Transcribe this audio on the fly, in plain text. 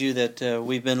You that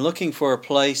we've been looking for a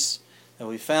place.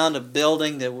 We found a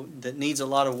building that needs a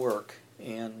lot of work,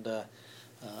 and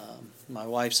my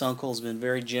wife's uncle has been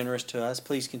very generous to us.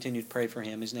 Please continue to pray for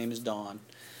him. His name is Don,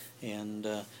 and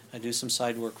I do some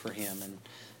side work for him,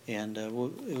 and it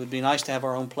would be nice to have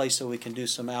our own place so we can do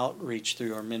some outreach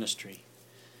through our ministry.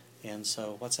 And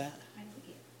so, what's that?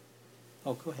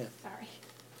 Oh, go ahead. Sorry.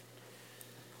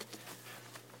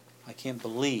 I can't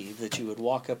believe that you would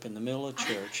walk up in the middle of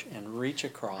church and reach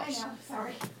across. I know,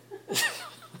 sorry.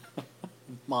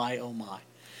 My, oh my.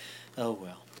 Oh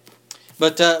well.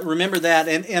 But remember that,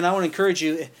 and I want to encourage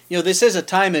you, this is a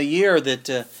time of year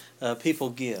that people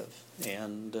give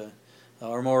and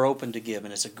are more open to give,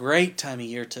 and it's a great time of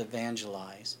year to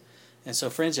evangelize. And so,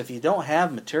 friends, if you don't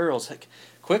have materials,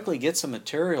 quickly get some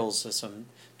materials, some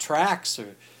tracts,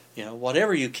 or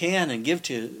whatever you can, and give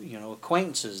to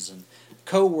acquaintances and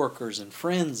co-workers and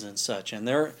friends and such, and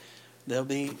they'll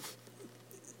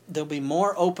be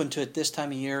more open to it this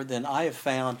time of year than I have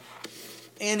found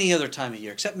any other time of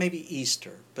year, except maybe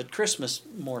Easter, but Christmas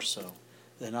more so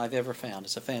than I've ever found.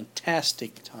 It's a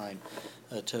fantastic time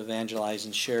to evangelize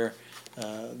and share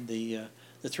the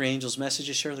three angels'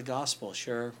 messages, share the gospel,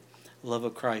 share the love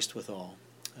of Christ with all.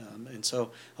 And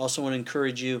so I also want to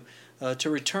encourage you to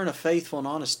return a faithful and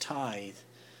honest tithe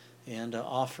and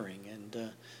offering,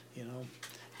 and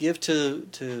give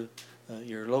to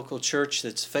your local church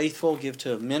that's faithful. Give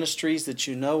to ministries that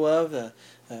you know of.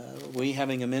 We,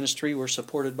 having a ministry, we're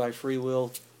supported by free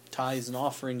will tithes and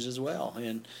offerings as well,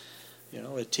 and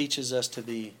it teaches us to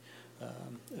be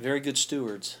very good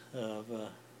stewards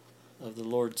of the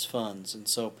Lord's funds. And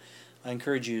so I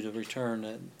encourage you to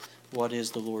return what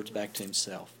is the Lord's back to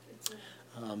Himself.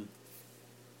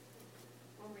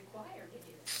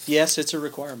 Yes, it's a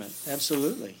requirement.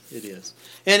 Absolutely, it is.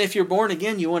 And if you're born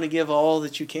again, you want to give all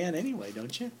that you can anyway,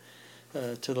 don't you?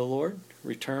 To the Lord.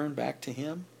 Return back to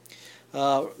Him.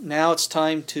 Now it's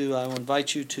time I will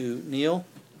invite you to kneel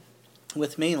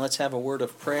with me, and let's have a word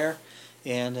of prayer,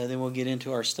 and then we'll get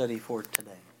into our study for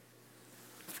today.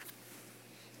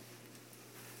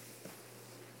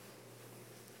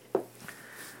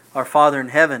 Our Father in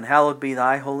heaven, hallowed be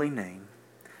Thy holy name.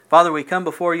 Father, we come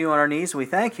before You on our knees, and we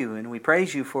thank You and we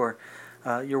praise You for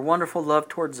Your wonderful love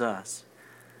towards us,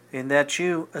 in that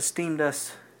You esteemed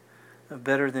us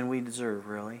better than we deserve,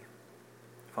 really,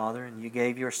 Father, and You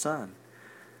gave Your Son,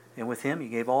 and with Him You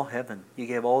gave all heaven. You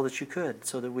gave all that You could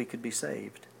so that we could be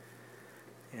saved.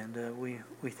 And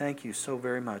we thank You so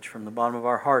very much from the bottom of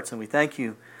our hearts, and we thank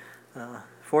You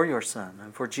for Your Son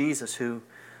and for Jesus who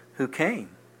came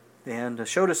and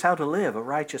showed us how to live a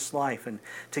righteous life, and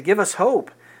to give us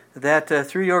hope that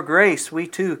through Your grace we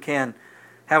too can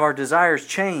have our desires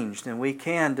changed, and we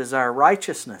can desire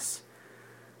righteousness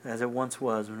as it once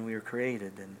was when we were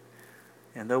created.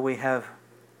 And though we have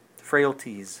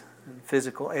frailties and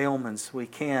physical ailments, we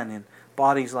can, in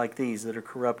bodies like these that are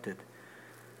corrupted,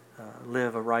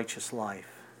 live a righteous life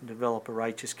and develop a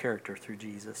righteous character through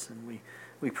Jesus. And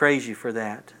we praise You for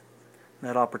that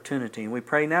opportunity. And we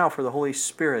pray now for the Holy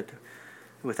Spirit.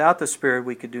 Without the Spirit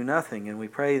we could do nothing, and we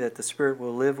pray that the Spirit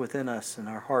will live within us in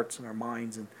our hearts and our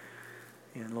minds, and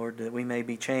Lord, that we may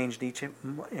be changed each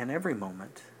and every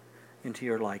moment into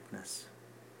Your likeness.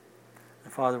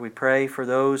 And Father, we pray for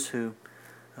those who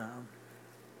are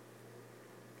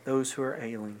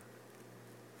ailing,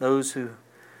 those who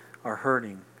are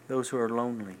hurting, those who are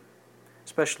lonely,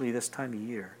 especially this time of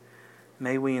year.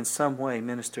 May we in some way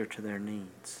minister to their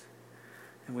needs.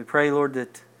 And we pray, Lord,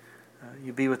 that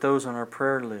You be with those on our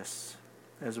prayer lists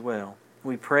as well.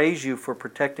 We praise You for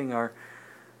protecting our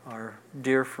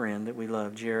dear friend that we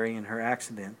love, Jerry, in her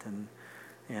accident,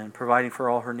 and providing for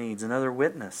all her needs. Another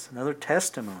witness, another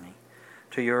testimony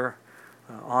to Your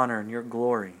honor and Your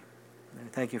glory.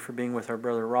 And thank You for being with our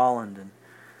brother Roland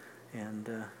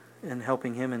and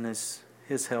helping him in his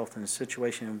health and his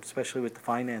situation, especially with the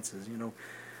finances.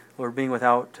 Lord, being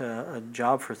without a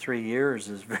job for 3 years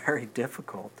is very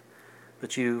difficult.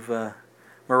 But You've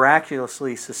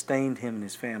miraculously sustained him and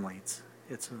his family.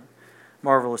 It's a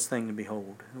marvelous thing to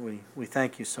behold. We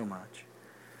thank You so much.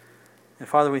 And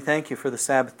Father, we thank You for the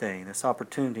Sabbath day, this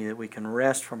opportunity that we can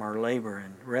rest from our labor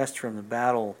and rest from the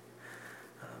battle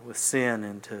with sin,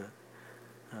 and to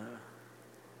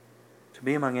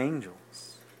be among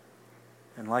angels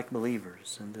and like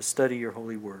believers, and to study Your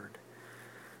holy word.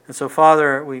 And so,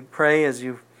 Father, we pray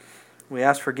we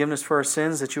ask forgiveness for our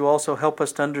sins, that You also help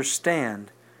us to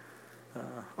understand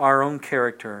our own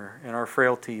character and our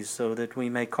frailties, so that we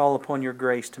may call upon Your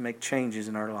grace to make changes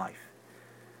in our life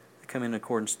that come in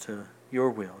accordance to Your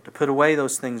will, to put away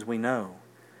those things we know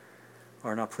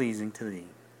are not pleasing to Thee.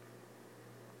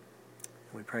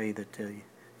 We pray that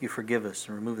you forgive us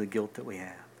and remove the guilt that we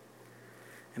have.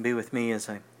 And be with me as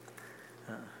I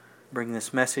bring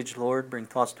this message, Lord. Bring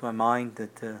thoughts to my mind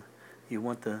that you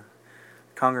want the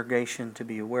congregation to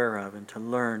be aware of and to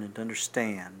learn and to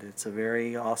understand. It's a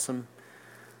very awesome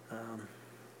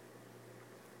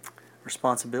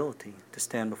responsibility to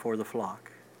stand before the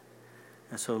flock.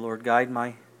 And so, Lord, guide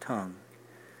my tongue.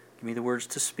 Give me the words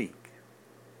to speak.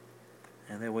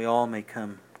 And that we all may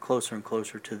come closer and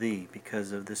closer to Thee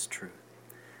because of this truth.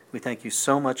 We thank you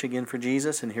so much again for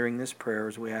Jesus and hearing this prayer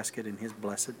as we ask it in His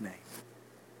blessed name.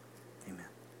 Amen.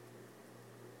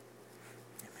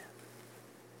 Amen.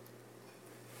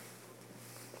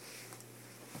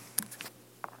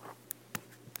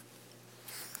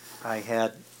 I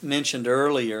had mentioned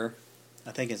earlier,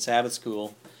 I think in Sabbath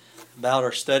school, about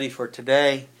our study for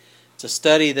today. It's a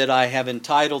study that I have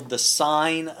entitled The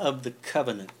Sign of the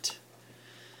Covenant.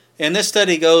 And this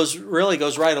study really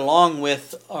goes right along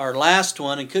with our last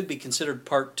one and could be considered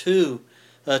part 2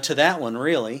 to that one,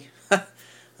 really.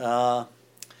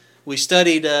 We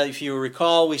studied, if you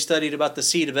recall, we studied about the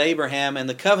seed of Abraham and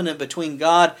the covenant between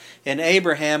God and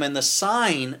Abraham and the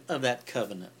sign of that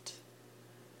covenant.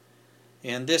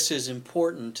 And this is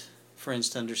important, friends,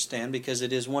 to understand because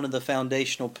it is one of the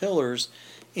foundational pillars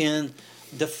in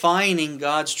defining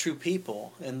God's true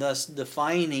people and thus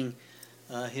defining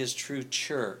His true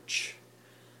church.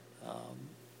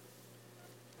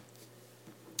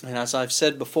 And as I've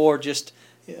said before, just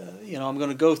I'm going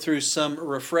to go through some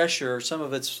refresher. Some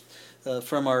of it's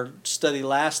from our study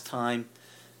last time,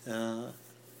 in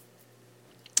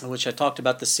which I talked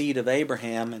about the seed of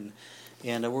Abraham, and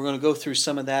we're going to go through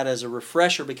some of that as a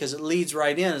refresher because it leads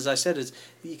right in. As I said,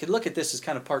 you could look at this as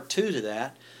kind of part 2 to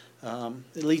that.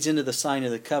 It leads into the sign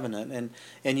of the covenant,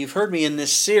 and you've heard me in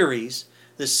this series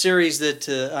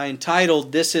that I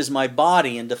entitled "This Is My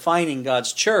Body" and defining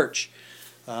God's church.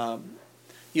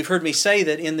 You've heard me say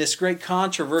that in this great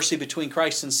controversy between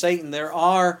Christ and Satan, there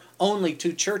are only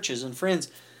 2 churches. And friends,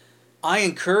 I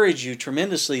encourage you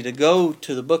tremendously to go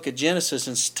to the book of Genesis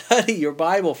and study your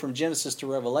Bible from Genesis to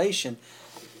Revelation.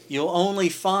 You'll only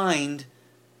find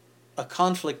a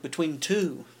conflict between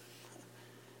 2.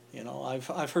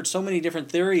 I've heard so many different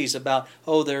theories about,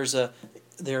 there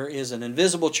is an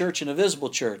invisible church and a visible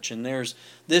church, and there's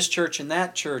this church and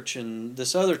that church and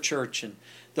this other church, and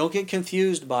don't get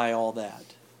confused by all that.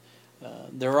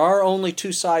 There are only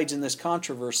 2 sides in this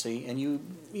controversy, and you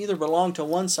either belong to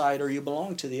one side or you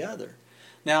belong to the other.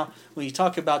 Now, when you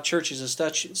talk about churches and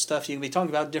stuff, you can be talking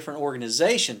about different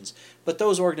organizations, but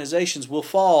those organizations will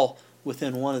fall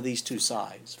within one of these 2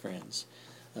 sides, friends.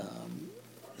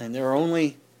 And there are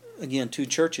only, again, 2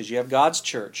 churches. You have God's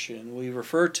church, and we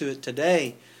refer to it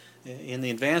today in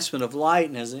the advancement of light,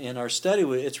 and as in our study,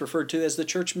 it's referred to as the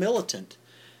church militant,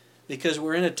 because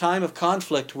we're in a time of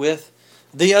conflict with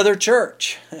the other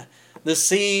church, the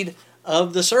seed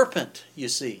of the serpent, you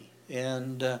see.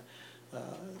 And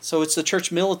so it's the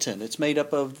church militant. It's made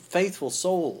up of faithful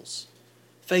souls,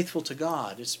 faithful to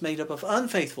God. It's made up of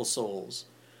unfaithful souls.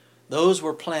 Those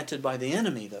were planted by the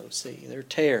enemy, though, see. They're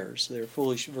tares, they're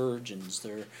foolish virgins,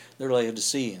 they're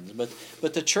Laodiceans.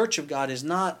 But the church of God is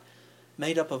not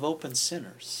made up of open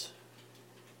sinners,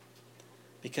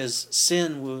 because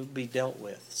sin will be dealt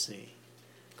with, see,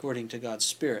 according to God's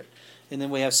Spirit. And then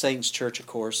we have Satan's church, of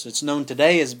course. It's known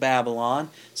today as Babylon.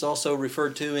 It's also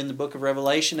referred to in the book of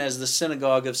Revelation as the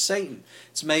synagogue of Satan.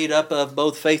 It's made up of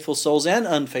both faithful souls and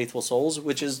unfaithful souls,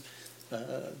 which is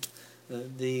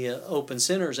the open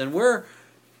sinners. And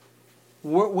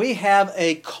we have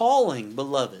a calling,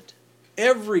 beloved.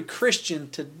 Every Christian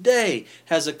today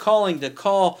has a calling to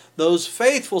call those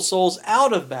faithful souls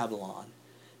out of Babylon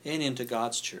and into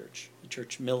God's church, the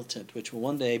church militant, which will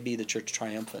one day be the church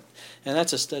triumphant. And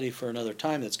that's a study for another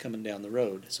time that's coming down the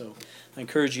road. So I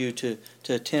encourage you to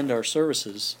attend our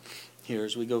services here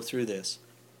as we go through this.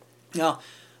 Now,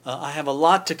 I have a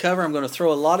lot to cover. I'm going to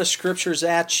throw a lot of scriptures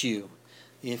at you.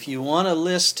 If you want a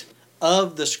list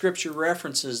of the scripture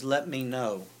references, let me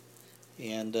know.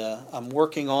 And I'm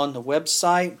working on the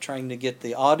website, trying to get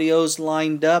the audios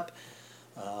lined up.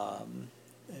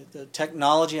 The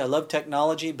technology, I love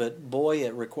technology, but boy,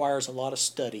 it requires a lot of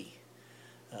study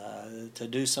to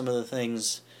do some of the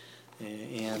things,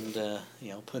 and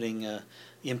putting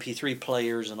MP3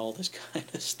 players and all this kind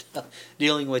of stuff,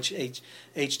 dealing with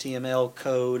HTML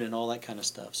code and all that kind of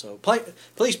stuff. So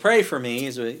please pray for me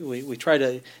as we try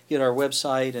to get our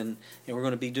website, and we're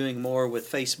going to be doing more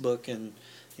with Facebook and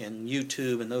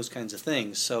YouTube and those kinds of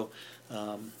things. So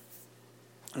I'm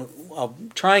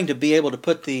trying to be able to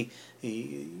put the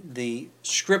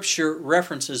scripture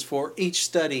references for each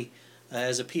study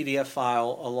as a PDF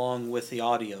file along with the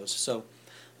audios. So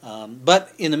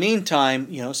But in the meantime,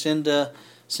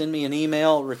 send me an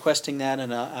email requesting that,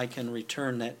 and I can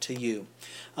return that to you.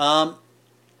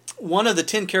 One of the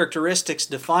 10 characteristics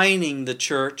defining the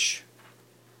church,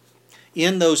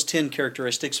 in those 10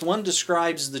 characteristics, one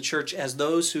describes the church as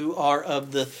those who are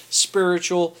of the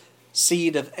spiritual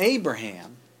seed of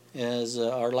Abraham, as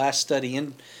our last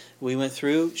study we went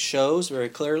through shows very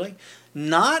clearly.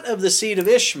 Not of the seed of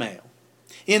Ishmael,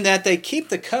 in that they keep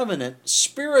the covenant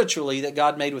spiritually that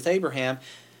God made with Abraham,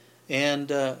 and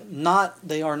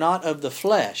they are not of the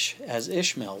flesh, as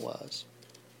Ishmael was.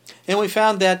 And we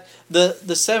found that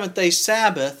the seventh-day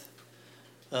Sabbath,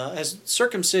 as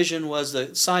circumcision was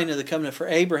the sign of the covenant for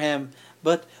Abraham,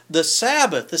 but the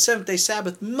Sabbath, the seventh-day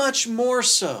Sabbath, much more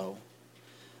so,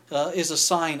 is a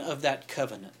sign of that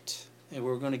covenant. And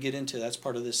we're going to get into that's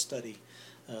part of this study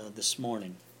this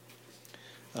morning.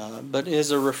 But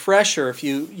as a refresher, if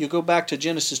you go back to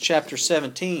Genesis chapter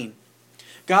 17,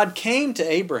 God came to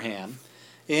Abraham,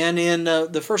 and in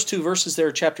the first 2 verses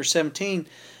there, chapter 17,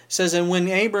 says, "And when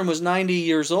Abram was 90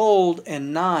 years old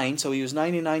and 9," so he was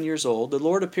 99 years old, "the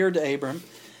Lord appeared to Abram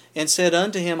and said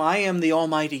unto him, I am the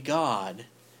Almighty God."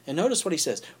 And notice what he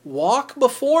says, "Walk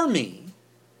before me,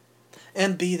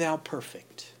 and be thou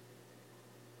perfect.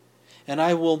 And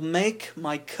I will make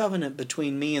my covenant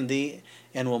between me and thee,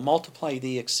 and will multiply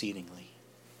thee exceedingly."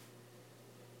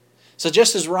 So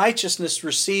just as righteousness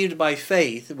received by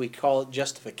faith, we call it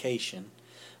justification,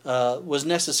 was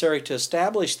necessary to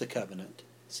establish the covenant,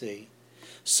 see,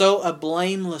 so a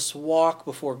blameless walk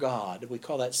before God, we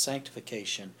call that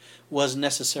sanctification, was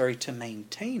necessary to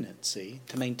maintain it, see,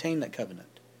 to maintain that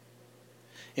covenant.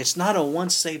 It's not a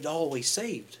once saved, always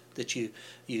saved that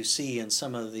you see in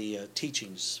some of the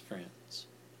teachings, friends.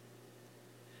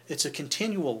 It's a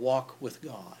continual walk with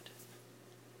God.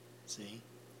 See?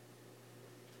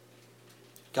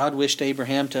 God wished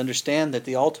Abraham to understand that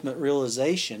the ultimate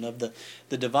realization of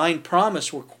the divine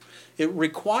promise, it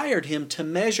required him to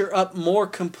measure up more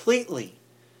completely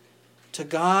to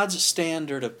God's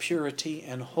standard of purity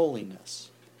and holiness.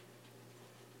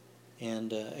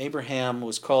 And Abraham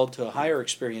was called to a higher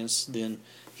experience than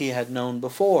he had known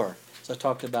before. As I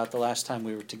talked about the last time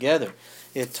we were together.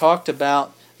 It talked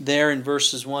about there in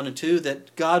verses 1 and 2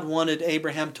 that God wanted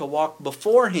Abraham to walk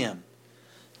before him,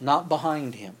 not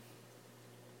behind him.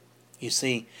 You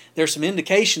see, there's some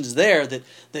indications there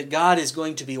that God is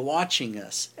going to be watching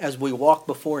us as we walk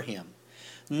before him.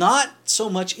 Not so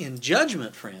much in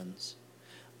judgment, friends,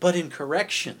 but in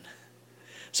correction.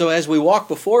 So as we walk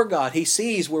before God, he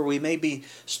sees where we may be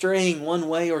straying one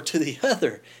way or to the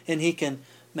other, and he can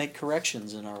make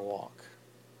corrections in our walk.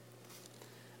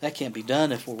 That can't be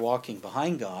done if we're walking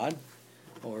behind God,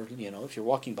 or, if you're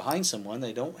walking behind someone,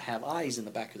 they don't have eyes in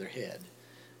the back of their head.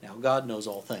 Now, God knows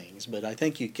all things, but I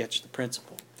think you catch the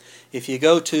principle. If you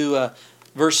go to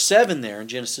verse 7 there in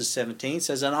Genesis 17, it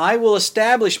says, "And I will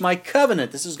establish my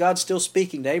covenant." This is God still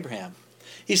speaking to Abraham.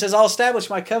 He says, "I'll establish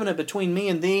my covenant between me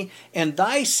and thee, and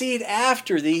thy seed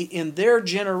after thee in their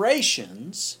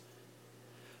generations,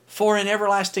 for an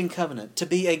everlasting covenant, to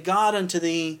be a God unto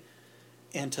thee,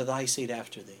 and to thy seed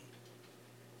after thee."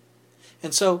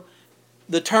 And so,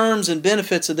 the terms and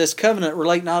benefits of this covenant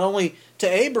relate not only to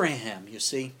Abraham, you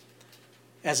see,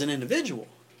 as an individual,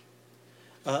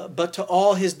 but to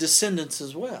all his descendants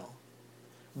as well.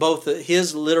 Both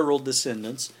his literal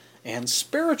descendants and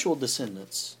spiritual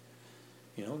descendants.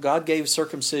 God gave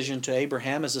circumcision to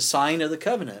Abraham as a sign of the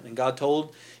covenant. And God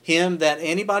told him that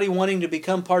anybody wanting to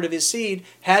become part of his seed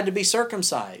had to be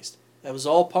circumcised. That was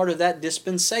all part of that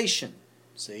dispensation,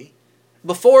 see,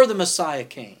 before the Messiah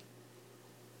came.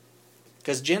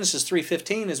 Because Genesis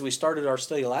 3:15, as we started our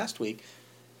study last week,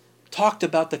 talked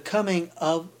about the coming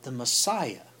of the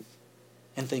Messiah.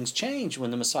 And things change when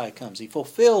the Messiah comes. He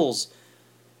fulfills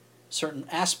certain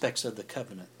aspects of the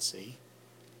covenant, see.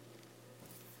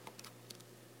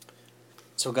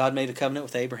 So God made a covenant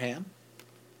with Abraham.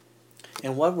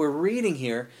 And what we're reading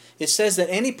here, it says that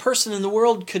any person in the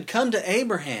world could come to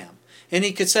Abraham and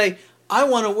he could say, "I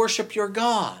want to worship your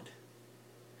God.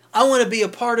 I want to be a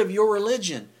part of your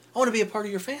religion. I want to be a part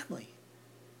of your family,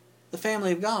 the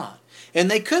family of God." And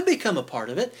they could become a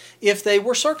part of it if they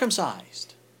were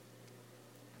circumcised.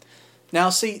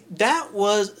 Now see, that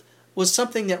was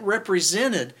something that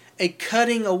represented a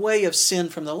cutting away of sin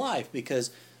from the life,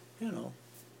 because, in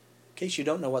case you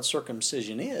don't know what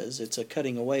circumcision is, it's a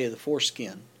cutting away of the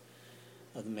foreskin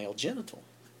of the male genital.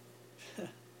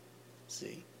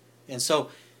 See? And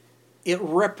so it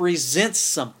represents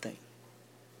something.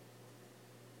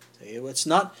 See?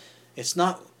 It's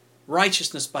not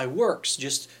righteousness by works,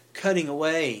 just cutting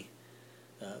away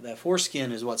that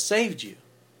foreskin is what saved you.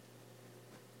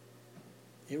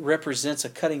 It represents a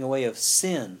cutting away of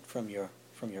sin from your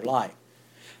life.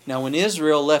 Now, when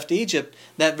Israel left Egypt,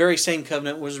 that very same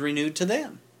covenant was renewed to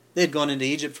them. They had gone into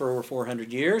Egypt for over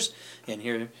 400 years, and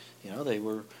here, they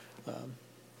were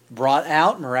brought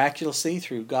out miraculously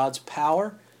through God's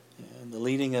power and the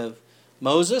leading of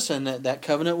Moses, and that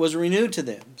covenant was renewed to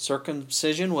them.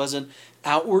 Circumcision was an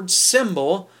outward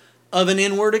symbol of an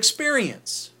inward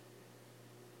experience.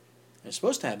 They're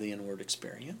supposed to have the inward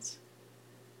experience.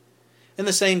 And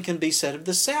the same can be said of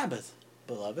the Sabbath,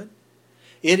 beloved.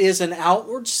 It is an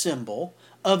outward symbol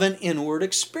of an inward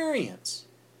experience.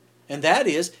 And that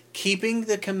is keeping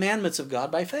the commandments of God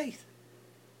by faith.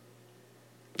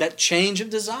 That change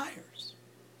of desires.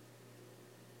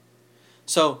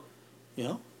 So,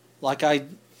 like I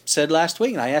said last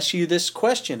week, and I asked you this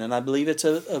question, and I believe it's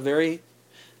a very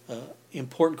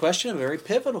important question, a very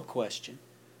pivotal question.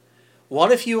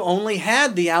 What if you only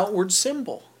had the outward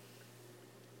symbol?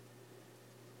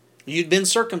 You'd been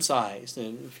circumcised,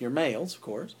 and if you're males, of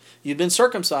course. You'd been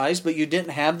circumcised, but you didn't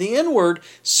have the inward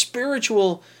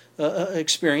spiritual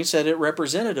experience that it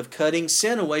represented of cutting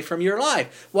sin away from your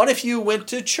life. What if you went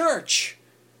to church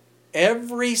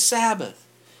every Sabbath,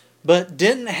 but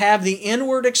didn't have the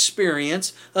inward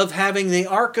experience of having the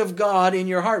ark of God in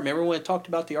your heart? Remember when I talked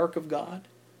about the ark of God?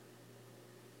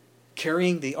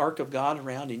 Carrying the ark of God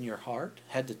around in your heart,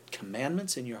 had the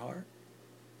commandments in your heart.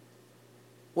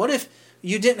 What if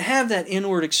you didn't have that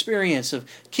inward experience of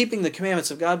keeping the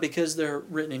commandments of God because they're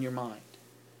written in your mind?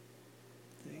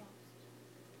 See?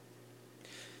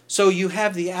 So you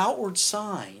have the outward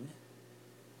sign,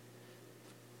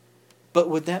 but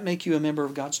would that make you a member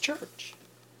of God's church?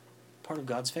 Part of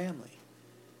God's family?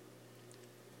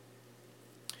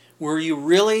 Were you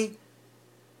really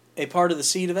a part of the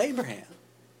seed of Abraham?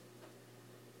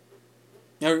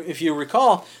 Now, if you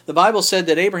recall, the Bible said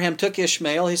that Abraham took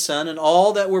Ishmael, his son, and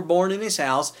all that were born in his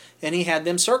house, and he had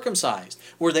them circumcised.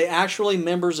 Were they actually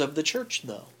members of the church,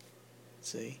 though?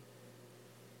 See?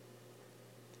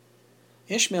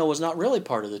 Ishmael was not really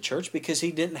part of the church because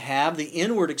he didn't have the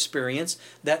inward experience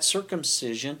that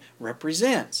circumcision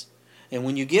represents. And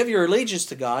when you give your allegiance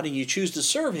to God and you choose to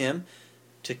serve Him,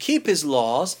 to keep His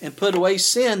laws and put away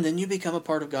sin, then you become a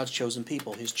part of God's chosen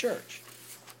people, His church.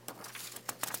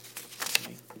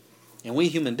 And we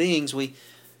human beings,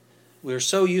 we're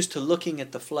so used to looking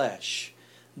at the flesh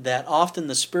that often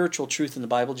the spiritual truth in the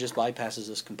Bible just bypasses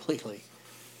us completely.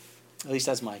 At least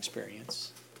that's my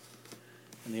experience.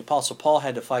 And the Apostle Paul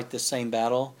had to fight this same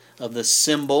battle of the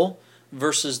symbol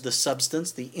versus the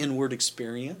substance, the inward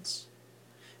experience.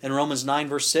 In Romans 9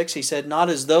 verse 6 he said,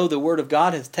 "Not as though the word of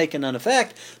God hath taken none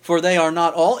effect, for they are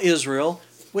not all Israel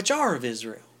which are of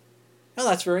Israel." Now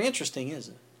that's very interesting,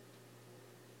 isn't it?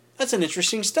 That's an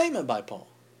interesting statement by Paul.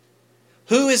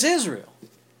 Who is Israel?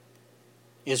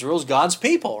 Israel's God's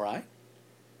people, right?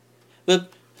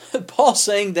 But Paul's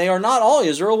saying they are not all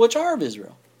Israel which are of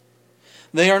Israel.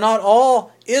 They are not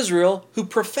all Israel who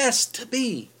profess to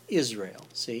be Israel.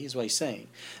 See, is what he's saying.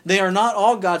 They are not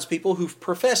all God's people who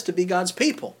profess to be God's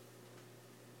people.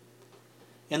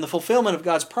 And the fulfillment of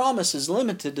God's promise is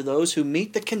limited to those who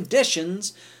meet the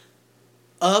conditions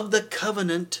of the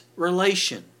covenant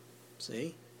relation.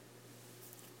 See?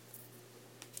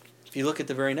 If you look at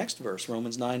the very next verse,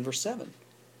 Romans 9 verse 7.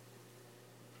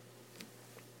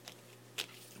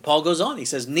 Paul goes on, he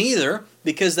says, "Neither,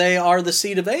 because they are the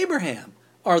seed of Abraham,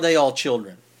 are they all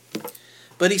children."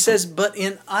 But he says, "But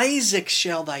in Isaac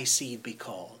shall thy seed be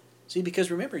called." See, because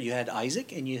remember, you had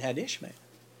Isaac and you had Ishmael.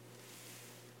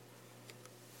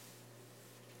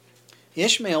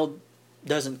 Ishmael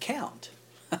doesn't count.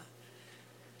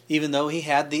 Even though he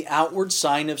had the outward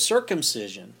sign of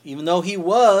circumcision. Even though he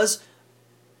was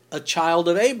a child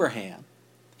of Abraham.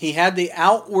 He had the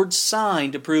outward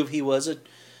sign to prove he was a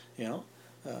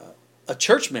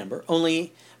church member.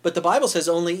 But the Bible says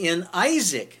only in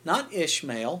Isaac, not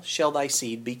Ishmael, shall thy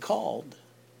seed be called.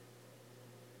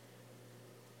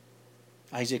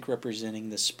 Isaac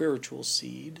representing the spiritual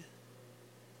seed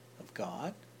of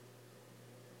God,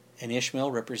 and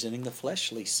Ishmael representing the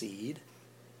fleshly seed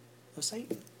of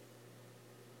Satan.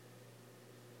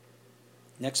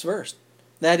 Next verse.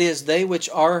 "That is, they which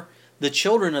are the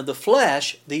children of the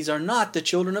flesh, these are not the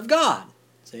children of God."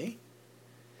 See?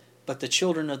 "But the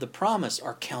children of the promise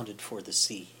are counted for the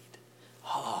seed."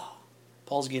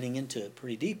 Paul's getting into it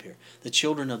pretty deep here. The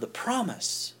children of the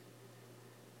promise.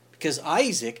 Because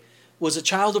Isaac was a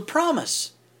child of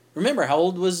promise. Remember, how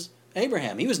old was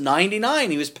Abraham? He was 99.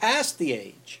 He was past the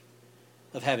age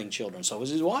of having children. So was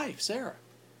his wife, Sarah.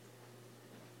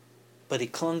 But he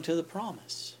clung to the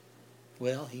promise.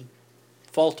 Well, he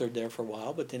faltered there for a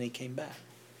while, but then he came back.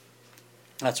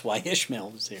 That's why Ishmael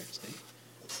was here, see?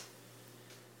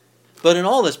 But in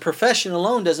all this, profession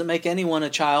alone doesn't make anyone a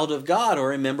child of God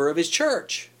or a member of His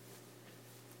church.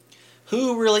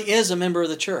 Who really is a member of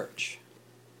the church?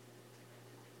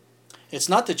 It's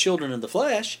not the children of the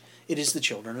flesh. It is the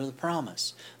children of the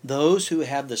promise. Those who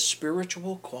have the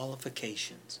spiritual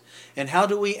qualifications. And how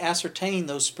do we ascertain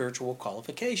those spiritual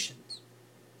qualifications?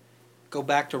 Go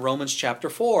back to Romans chapter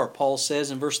 4. Paul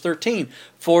says in verse 13,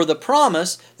 "For the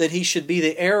promise that he should be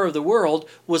the heir of the world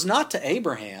was not to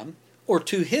Abraham or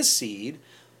to his seed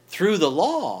through the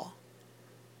law,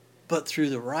 but through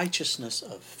the righteousness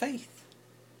of faith."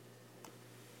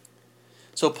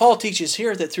 So Paul teaches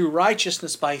here that through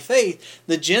righteousness by faith,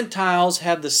 the Gentiles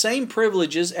have the same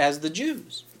privileges as the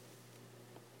Jews.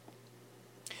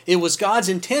 It was God's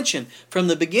intention from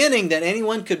the beginning that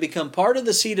anyone could become part of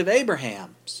the seed of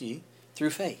Abraham, see,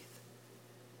 through faith.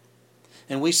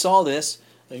 And we saw this,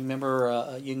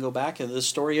 remember, you can go back into the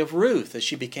story of Ruth, as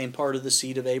she became part of the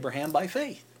seed of Abraham by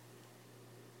faith.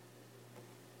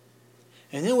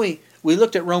 And then we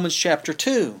looked at Romans chapter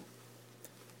 2.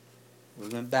 We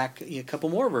went back a couple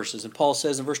more verses, and Paul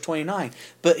says in verse 29,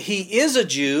 "But he is a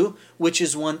Jew, which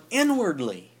is one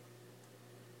inwardly,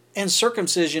 and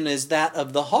circumcision is that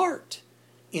of the heart,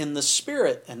 in the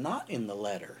spirit, and not in the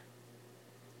letter,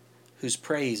 whose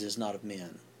praise is not of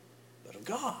men, but of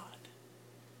God."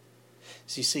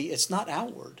 So you see, it's not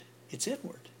outward, it's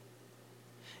inward.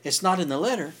 It's not in the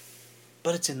letter,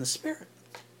 but it's in the spirit.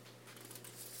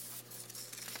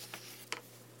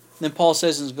 Then Paul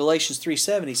says in Galatians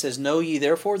 3:7, he says, "Know ye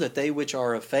therefore that they which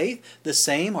are of faith, the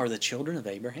same are the children of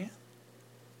Abraham."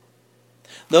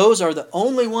 Those are the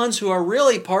only ones who are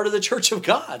really part of the church of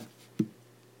God.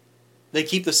 They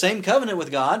keep the same covenant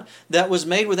with God that was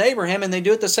made with Abraham, and they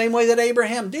do it the same way that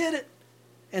Abraham did it.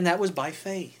 And that was by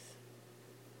faith.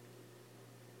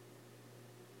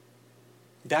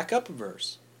 Back up a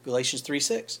verse. Galatians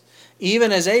 3:6.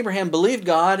 "Even as Abraham believed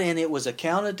God, and it was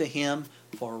accounted to him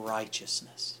for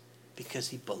righteousness." Because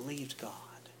he believed God.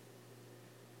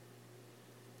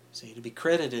 See, to be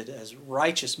credited as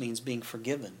righteous means being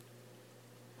forgiven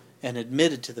and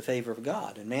admitted to the favor of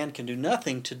God. And man can do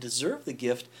nothing to deserve the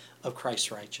gift of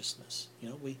Christ's righteousness.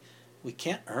 We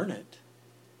can't earn it.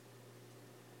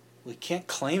 We can't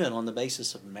claim it on the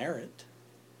basis of merit.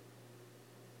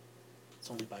 It's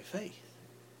only by faith.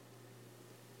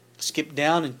 Skip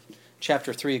down in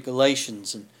chapter 3 of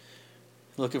Galatians and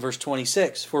look at verse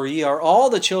 26. "For ye are all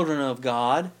the children of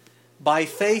God by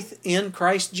faith in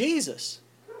Christ Jesus.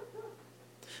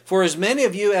 For as many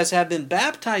of you as have been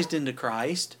baptized into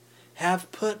Christ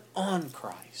have put on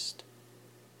Christ."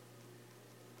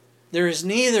 There is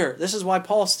neither, this is why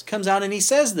Paul comes out and he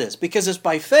says this, because it's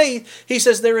by faith, he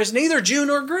says there is neither Jew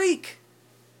nor Greek.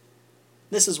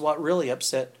 This is what really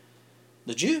upset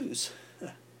the Jews.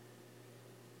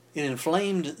 It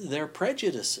inflamed their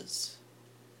prejudices.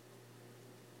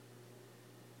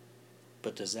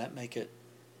 But does that make it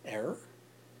error?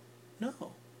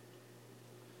 No.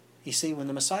 You see, when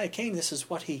the Messiah came, this is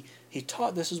what he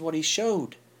taught, this is what he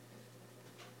showed.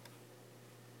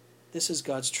 This is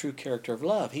God's true character of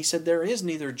love. He said, "There is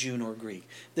neither Jew nor Greek.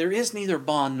 There is neither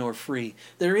bond nor free.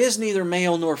 There is neither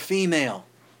male nor female.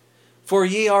 For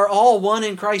ye are all one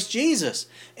in Christ Jesus.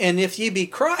 And if ye be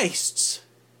Christ's,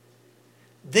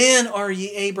 then are ye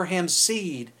Abraham's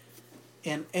seed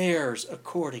and heirs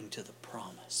according to the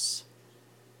promise."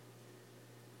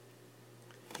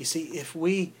 You see, if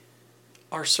we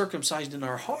are circumcised in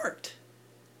our heart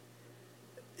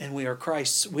and we are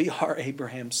Christ's, we are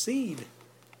Abraham's seed.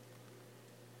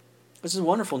 This is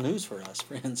wonderful news for us,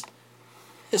 friends.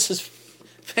 This is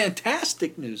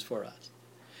fantastic news for us.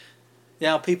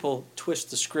 Now, people twist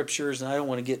the scriptures, and I don't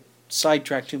want to get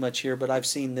sidetracked too much here, but I've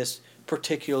seen this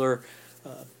particular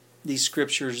these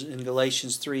scriptures in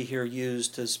Galatians 3 here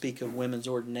used to speak of women's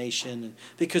ordination. And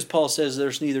because Paul says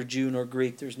there's neither Jew nor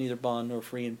Greek, there's neither bond nor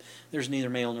free, and there's neither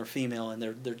male nor female, and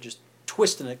they're just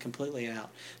twisting it completely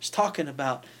out. It's talking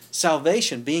about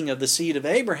salvation, being of the seed of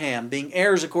Abraham, being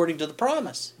heirs according to the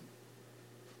promise.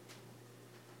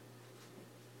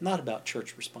 Not about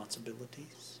church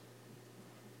responsibilities.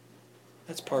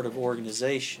 That's part of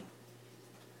organization.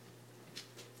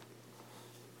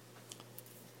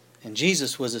 And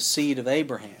Jesus was a seed of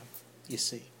Abraham, you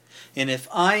see. And if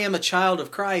I am a child of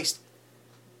Christ,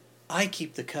 I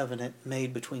keep the covenant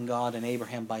made between God and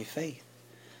Abraham by faith.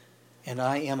 And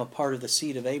I am a part of the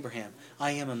seed of Abraham. I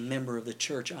am a member of the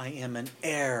church. I am an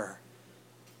heir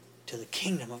to the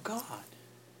kingdom of God.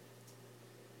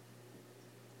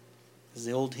 As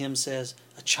the old hymn says,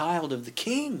 a child of the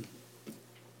King.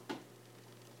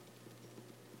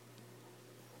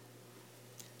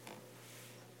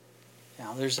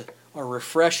 Now there's a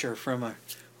refresher from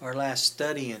our last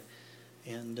study, and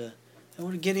And I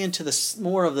want to get into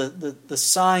more of the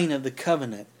sign of the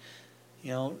covenant.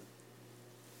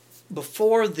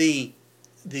 Before the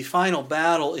final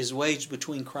battle is waged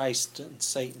between Christ and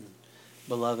Satan,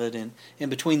 beloved, and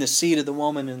between the seed of the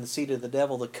woman and the seed of the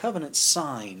devil, the covenant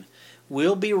sign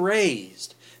will be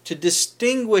raised to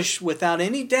distinguish without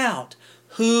any doubt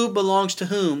who belongs to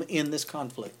whom in this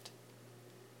conflict.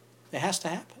 It has to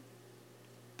happen.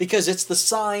 Because it's the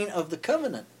sign of the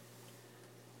covenant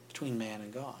between man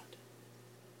and God.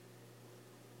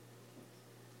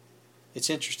 It's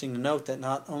interesting to note that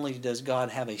not only does God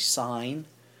have a sign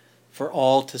for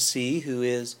all to see who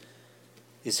is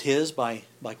His by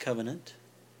covenant,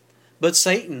 but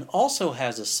Satan also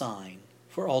has a sign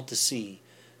for all to see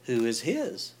who is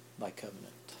his by covenant.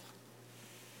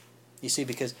 You see,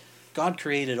 because God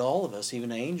created all of us,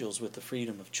 even angels, with the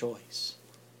freedom of choice.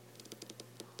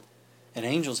 And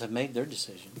angels have made their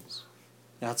decisions.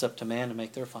 Now it's up to man to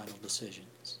make their final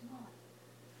decisions.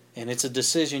 And it's a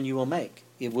decision you will make.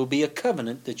 It will be a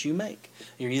covenant that you make.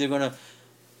 You're either going to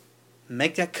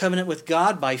make that covenant with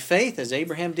God by faith, as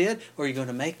Abraham did, or you're going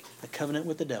to make a covenant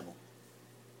with the devil.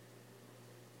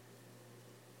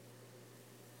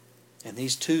 And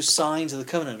these two signs of the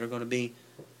covenant are going to be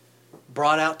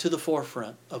brought out to the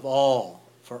forefront of all,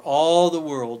 for all the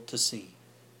world to see.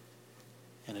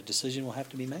 And a decision will have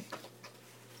to be made.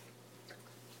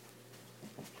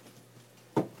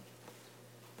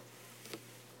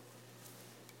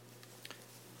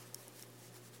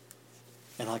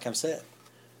 And like I've said,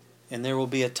 and there will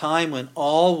be a time when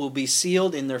all will be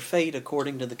sealed in their fate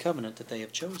according to the covenant that they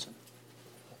have chosen.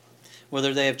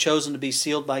 Whether they have chosen to be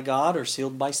sealed by God or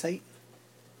sealed by Satan.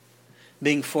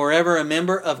 Being forever a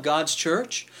member of God's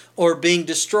church, or being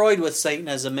destroyed with Satan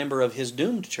as a member of his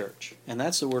doomed church. And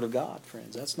that's the Word of God,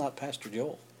 friends. That's not Pastor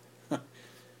Joel.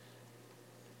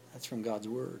 That's from God's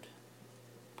Word.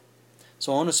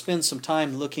 So I want to spend some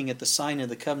time looking at the sign of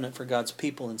the covenant for God's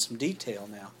people in some detail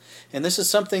now. And this is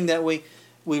something that we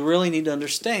really need to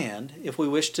understand if we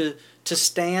wish to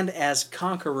stand as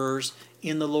conquerors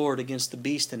in the Lord against the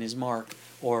beast and his mark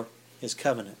or his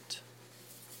covenant.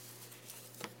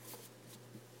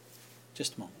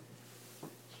 Just a moment.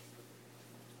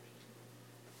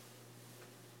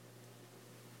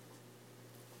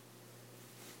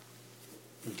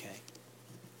 Okay.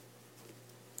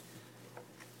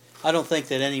 I don't think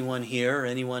that anyone here, or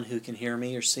anyone who can hear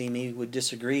me or see me, would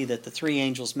disagree that the three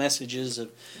angels' messages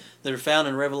that are found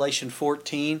in Revelation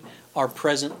 14 are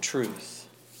present truth.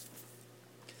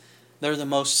 They're the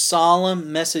most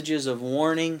solemn messages of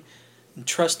warning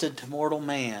entrusted to mortal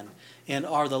man, and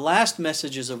are the last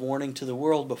messages of warning to the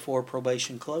world before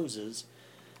probation closes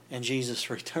and Jesus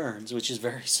returns, which is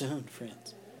very soon,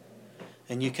 friends.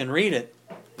 And you can read it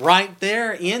right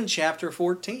there in chapter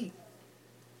 14.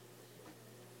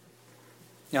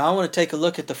 Now I want to take a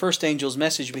look at the first angel's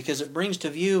message because it brings to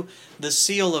view the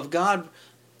seal of God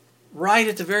right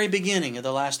at the very beginning of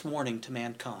the last warning to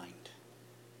mankind.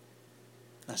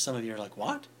 Now some of you are like,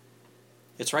 what?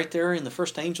 It's right there in the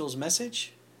first angel's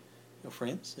message? No,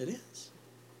 friends, it is.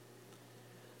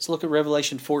 Let's look at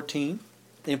Revelation 14,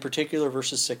 in particular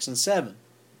verses 6 and 7.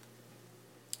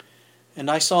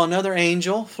 And I saw another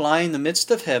angel fly in the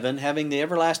midst of heaven, having the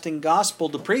everlasting gospel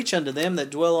to preach unto them that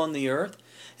dwell on the earth,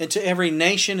 and to every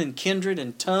nation and kindred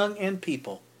and tongue and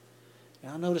people.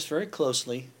 Now notice very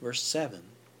closely verse 7.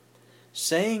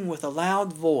 Saying with a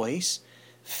loud voice,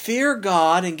 fear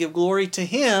God and give glory to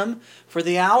Him, for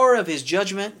the hour of His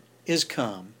judgment is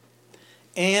come.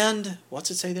 And, what's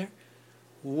it say there?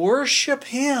 Worship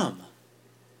Him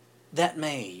that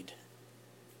made.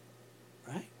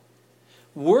 Right?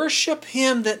 Worship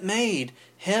Him that made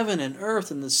heaven and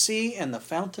earth and the sea and the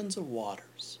fountains of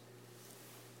waters.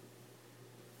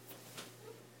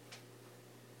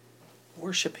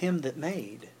 Worship Him that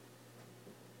made.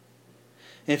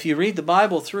 And if you read the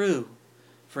Bible through,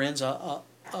 friends, I'll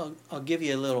give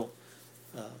you a little.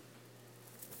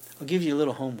 I'll give you a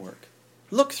little homework.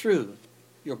 Look through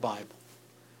your Bible.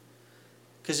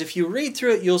 Because if you read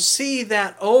through it, you'll see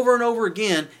that over and over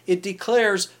again, it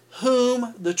declares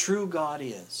whom the true God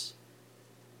is.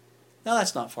 Now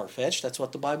that's not far-fetched. That's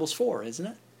what the Bible's for, isn't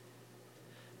it?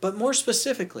 But more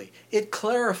specifically, it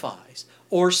clarifies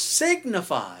or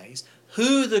signifies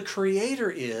who the Creator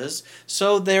is,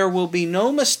 so there will be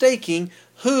no mistaking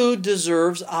who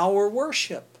deserves our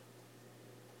worship.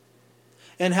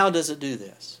 And how does it do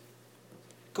this?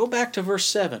 Go back to verse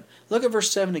 7. Look at verse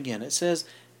 7 again. It says,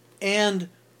 and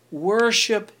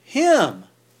worship Him.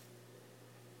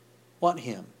 What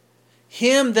Him?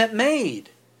 Him that made.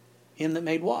 Him that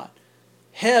made what?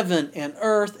 Heaven and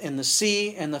earth and the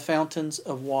sea and the fountains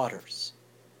of waters.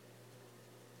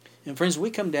 And friends, we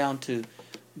come down to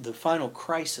the final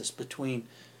crisis between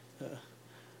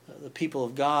the people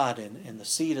of God and the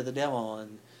seed of the devil,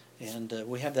 and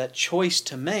we have that choice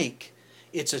to make.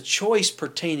 It's a choice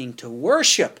pertaining to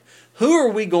worship. Who are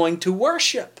we going to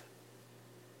worship?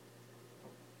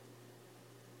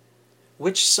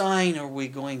 Which sign are we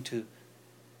going to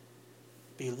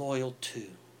be loyal to?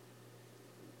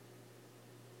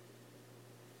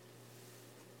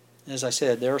 As I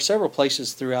said, there are several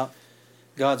places throughout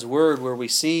God's Word where we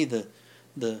see the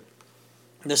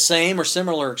same or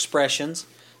similar expressions.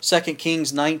 2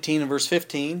 Kings 19 and verse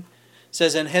 15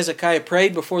 says, And Hezekiah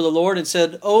prayed before the Lord and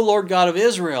said, O Lord God of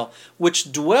Israel,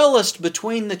 which dwellest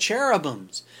between the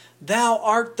cherubims, Thou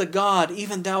art the God,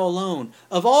 even Thou alone,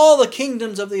 of all the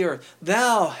kingdoms of the earth.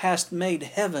 Thou hast made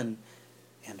heaven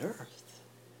and earth.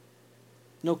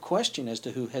 No question as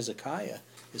to who Hezekiah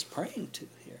is praying to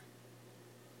here.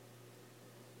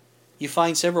 You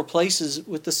find several places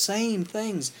with the same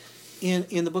things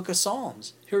in the book of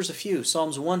Psalms. Here's a few.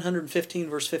 Psalms 115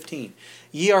 verse 15.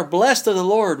 Ye are blessed of the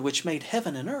Lord, which made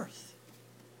heaven and earth.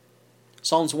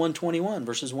 Psalms 121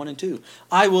 verses 1 and 2.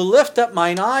 I will lift up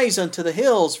mine eyes unto the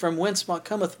hills, from whence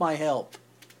cometh my help.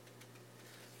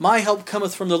 My help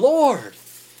cometh from the Lord,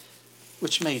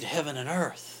 which made heaven and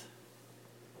earth.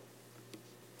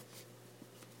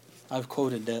 I've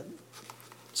quoted that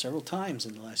several times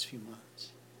in the last few months.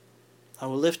 I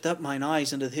will lift up mine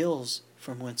eyes unto the hills,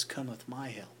 from whence cometh my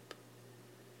help.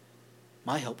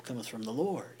 My help cometh from the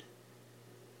Lord,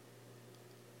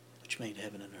 which made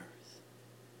heaven and earth.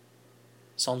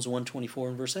 Psalms 124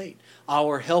 and verse 8.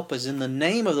 Our help is in the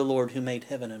name of the Lord who made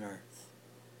heaven and earth.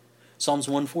 Psalms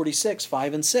 146,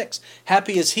 5 and 6.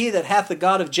 Happy is he that hath the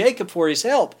God of Jacob for his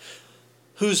help,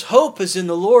 whose hope is in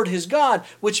the Lord his God,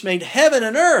 which made heaven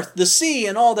and earth, the sea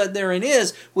and all that therein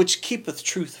is, which keepeth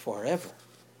truth forever.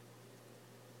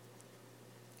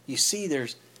 You see,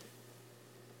 there's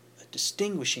a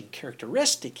distinguishing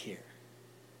characteristic here.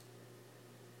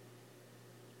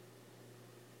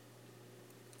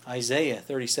 Isaiah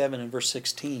 37 and verse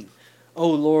 16. O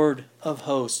Lord of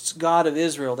hosts, God of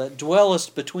Israel, that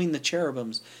dwellest between the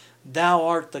cherubims, Thou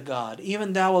art the God,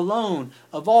 even Thou alone,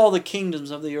 of all the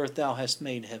kingdoms of the earth Thou hast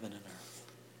made heaven and earth.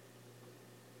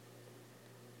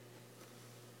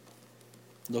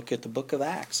 Look at the book of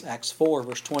Acts, Acts 4,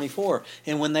 verse 24.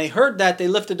 And when they heard that, they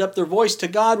lifted up their voice to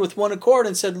God with one accord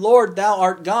and said, Lord, Thou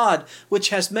art God,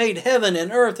 which hast made heaven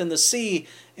and earth and the sea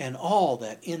and all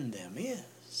that in them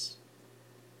is.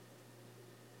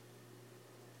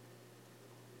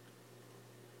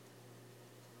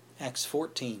 Acts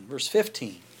 14, verse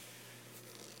 15.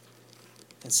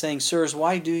 And saying, Sirs,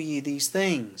 why do ye these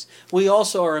things? We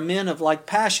also are men of like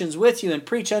passions with you, and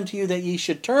preach unto you that ye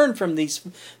should turn from these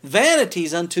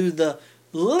vanities unto the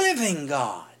living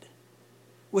God,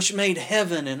 which made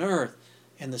heaven and earth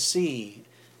and the sea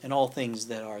and all things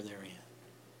that are therein.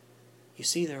 You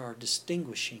see, there are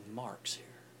distinguishing marks here.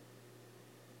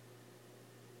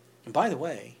 And by the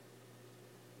way,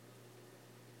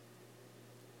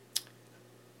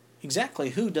 exactly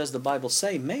who does the Bible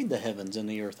say made the heavens and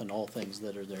the earth and all things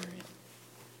that are therein?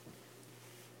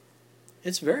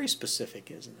 It's very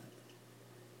specific, isn't it?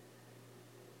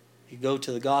 You go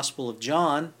to the Gospel of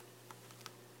John,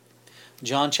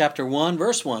 John chapter 1,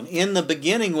 verse 1. In the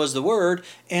beginning was the Word,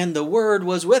 and the Word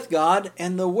was with God,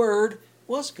 and the Word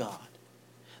was God.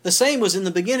 The same was in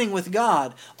the beginning with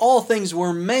God. All things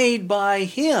were made by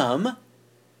Him,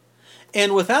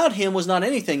 and without Him was not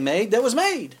anything made that was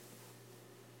made.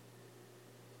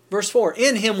 Verse 4,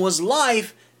 in Him was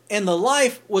life, and the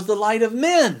life was the light of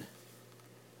men.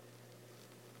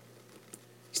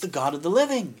 He's the God of the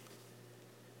living.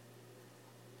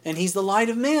 And He's the light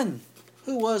of men.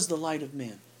 Who was the light of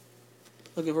men?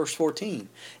 Look at verse 14.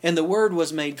 And the Word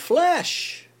was made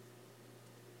flesh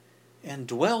and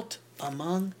dwelt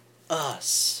among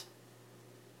us.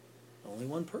 Only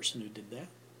one person who did that.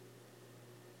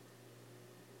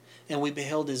 And we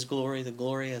beheld His glory, the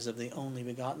glory as of the only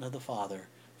begotten of the Father,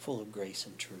 full of grace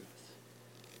and truth.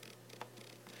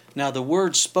 Now the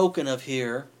word spoken of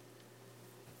here,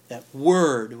 that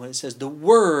word, when it says the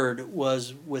Word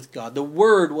was with God, the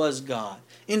Word was God.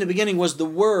 In the beginning was the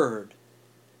Word.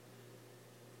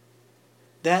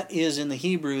 That is in the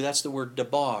Hebrew, that's the word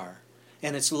dabar.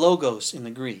 And it's logos in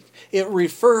the Greek. It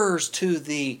refers to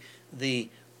the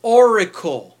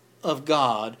oracle of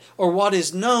God, or what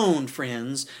is known,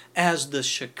 friends, as the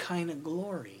Shekinah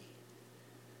glory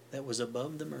that was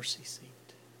above the mercy seat.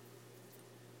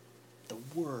 The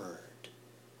Word.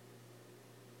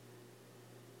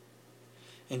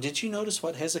 And did you notice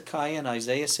what Hezekiah and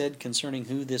Isaiah said concerning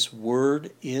who this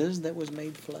Word is that was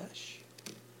made flesh?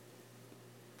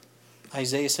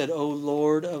 Isaiah said, O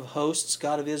Lord of hosts,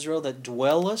 God of Israel, that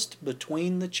dwellest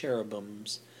between the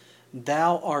cherubims,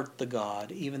 Thou art the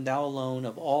God, even Thou alone,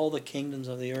 of all the kingdoms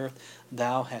of the earth.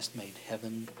 Thou hast made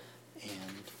heaven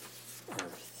and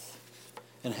earth.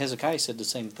 And Hezekiah said the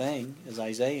same thing as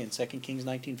Isaiah in 2 Kings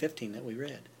 19:15 that we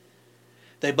read.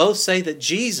 They both say that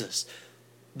Jesus,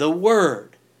 the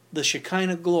Word, the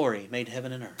Shekinah glory, made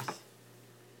heaven and earth.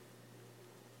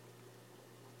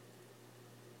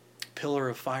 Pillar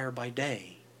of fire by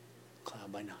day,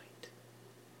 cloud by night.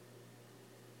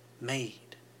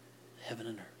 Made heaven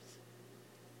and earth.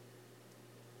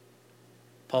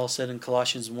 Paul said in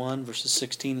Colossians 1, verses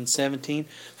 16 and 17,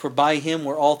 For by Him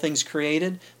were all things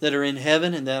created, that are in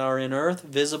heaven and that are in earth,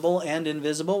 visible and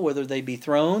invisible, whether they be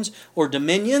thrones or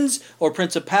dominions or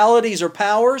principalities or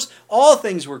powers. All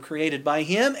things were created by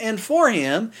Him and for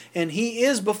Him, and He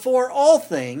is before all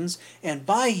things, and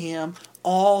by Him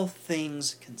all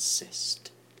things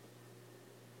consist.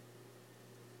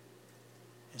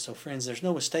 And so, friends, there's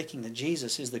no mistaking that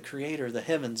Jesus is the creator of the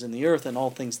heavens and the earth and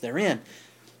all things therein.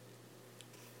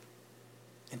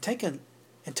 And take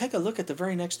a look at the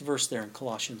very next verse there in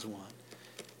Colossians 1.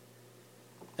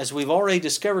 As we've already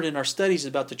discovered in our studies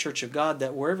about the church of God,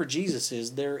 that wherever Jesus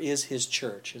is, there is His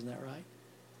church. Isn't that right?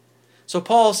 So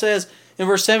Paul says in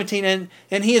verse 17,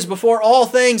 and He is before all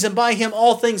things, and by Him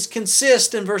all things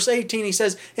consist. In verse 18 he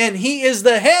says, and He is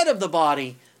the head of the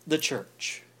body, the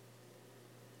church,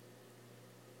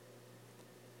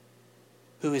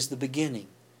 who is the beginning,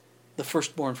 the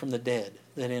firstborn from the dead,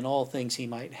 that in all things He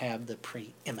might have the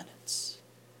preeminence.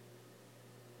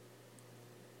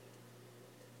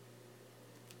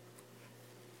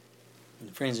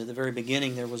 And friends, at the very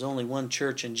beginning there was only one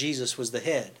church and Jesus was the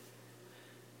head.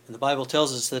 And the Bible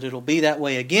tells us that it'll be that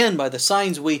way again by the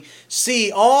signs we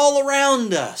see all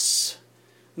around us.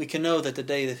 We can know that the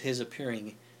day of His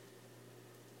appearing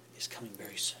is coming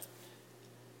very soon,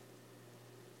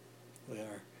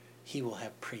 where He will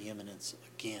have preeminence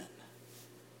again.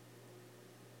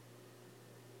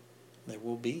 There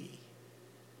will be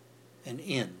an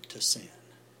end to sin.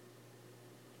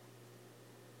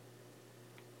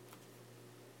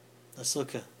 Let's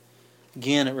look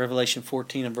again at Revelation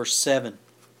 14 and verse 7.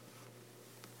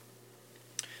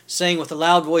 Saying with a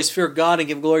loud voice, Fear God and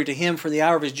give glory to Him, for the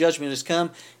hour of His judgment has come,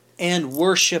 and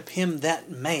worship Him that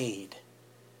made.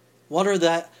 What are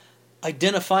the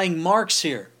identifying marks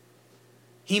here?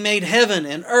 He made heaven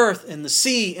and earth and the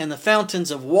sea and the fountains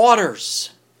of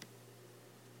waters.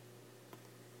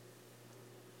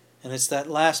 And it's that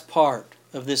last part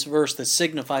of this verse that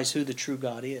signifies who the true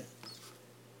God is.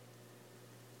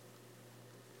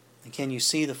 And can you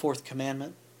see the fourth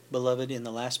commandment, beloved, in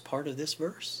the last part of this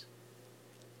verse?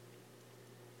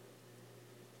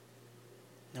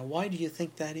 Now, why do you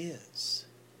think that is?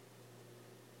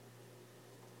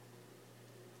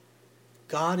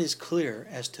 God is clear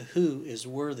as to who is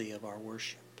worthy of our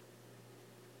worship.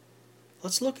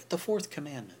 Let's look at the fourth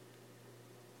commandment.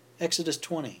 Exodus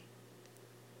 20.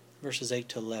 Verses 8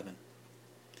 to 11.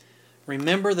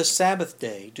 Remember the Sabbath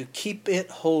day, to keep it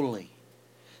holy.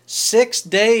 6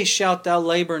 days shalt thou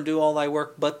labor and do all thy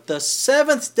work, but the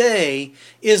seventh day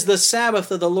is the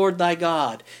Sabbath of the Lord thy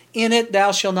God. In it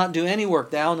thou shalt not do any work,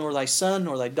 thou, nor thy son,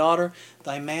 nor thy daughter,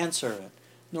 thy manservant,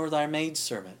 nor thy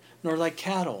maidservant, nor thy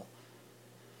cattle.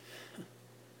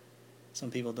 Some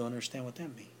people don't understand what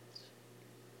that means.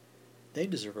 They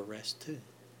deserve a rest too.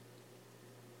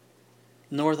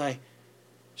 Nor thy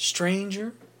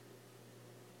stranger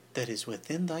that is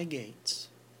within thy gates.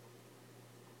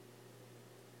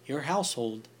 Your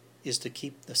household is to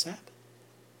keep the Sabbath.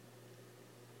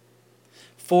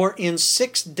 For in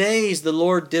 6 days the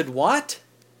Lord did what?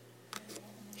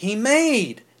 He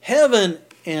made heaven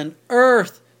and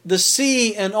earth, the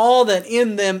sea and all that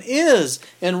in them is,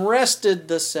 and rested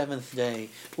the seventh day.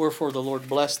 Wherefore the Lord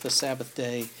blessed the Sabbath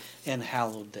day and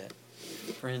hallowed it.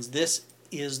 Friends, this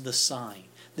is the sign.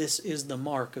 This is the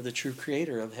mark of the true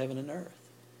Creator of heaven and earth.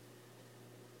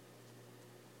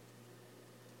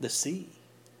 The sea,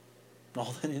 and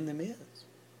all that in them is.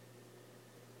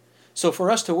 So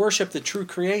for us to worship the true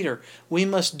Creator, we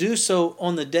must do so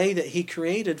on the day that He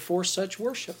created for such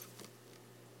worship.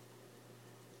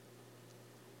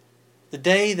 The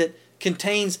day that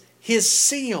contains His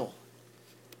seal.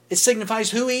 It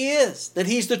signifies who He is, that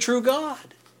He's the true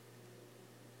God.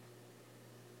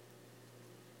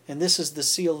 And this is the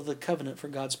seal of the covenant for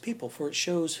God's people, for it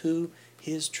shows who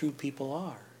His true people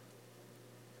are.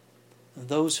 And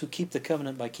those who keep the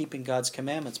covenant by keeping God's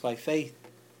commandments by faith,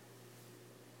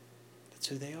 that's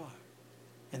who they are.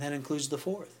 And that includes the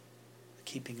fourth, the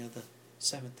keeping of the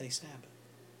seventh-day Sabbath.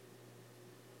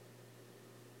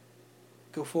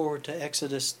 Go forward to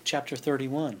Exodus chapter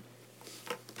 31.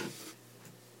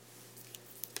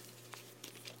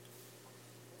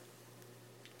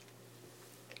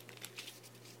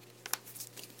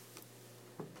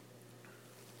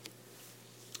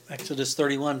 Exodus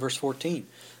 31, verse 14.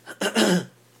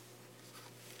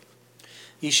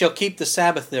 Ye shall keep the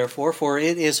Sabbath, therefore, for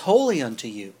it is holy unto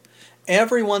you.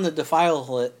 Every one that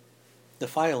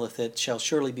defileth it shall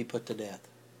surely be put to death.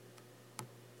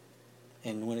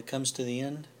 And when it comes to the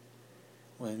end,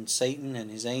 when Satan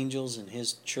and his angels and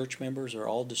his church members are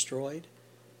all destroyed,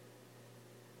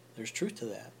 there's truth to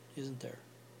that, isn't there?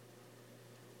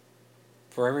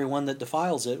 For everyone that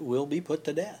defiles it will be put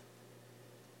to death.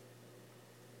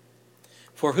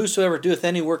 For whosoever doeth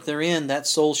any work therein, that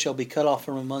soul shall be cut off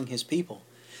from among his people.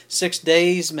 6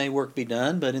 days may work be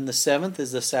done, but in the seventh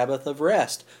is the Sabbath of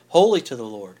rest, holy to the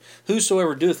Lord.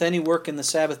 Whosoever doeth any work in the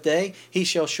Sabbath day, he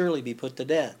shall surely be put to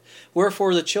death.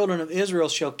 Wherefore the children of Israel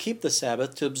shall keep the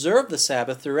Sabbath, to observe the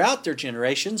Sabbath throughout their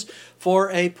generations, for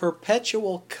a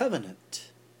perpetual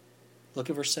covenant. Look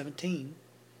at verse 17.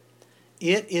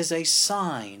 It is a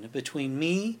sign between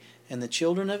me and the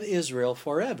children of Israel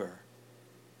forever.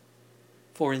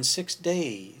 For in 6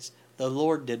 days the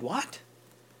Lord did what?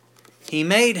 He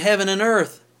made heaven and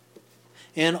earth,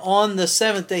 and on the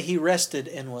seventh day he rested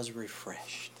and was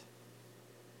refreshed.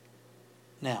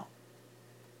 Now,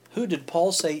 who did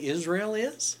Paul say Israel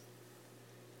is?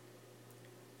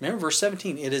 Remember verse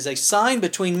 17. It is a sign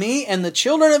between me and the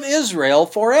children of Israel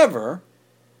forever.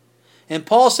 And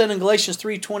Paul said in Galatians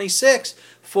 3:26,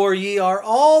 for ye are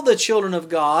all the children of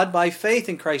God by faith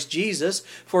in Christ Jesus.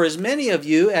 For as many of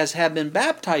you as have been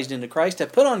baptized into Christ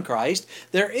have put on Christ.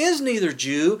 There is neither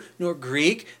Jew nor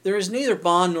Greek. There is neither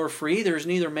bond nor free. There is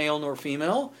neither male nor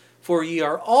female. For ye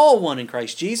are all one in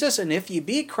Christ Jesus. And if ye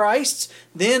be Christ's,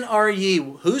 then are ye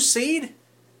whose seed?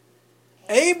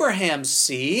 Abraham's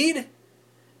seed,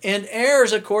 and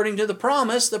heirs according to the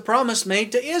promise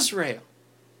made to Israel.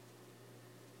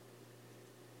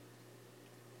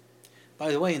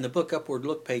 By the way, in the book Upward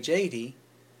Look, page 80,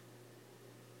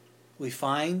 we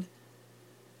find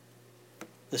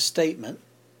the statement,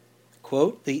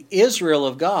 quote, the Israel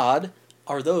of God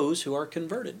are those who are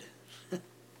converted.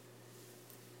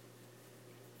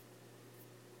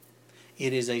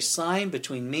 It is a sign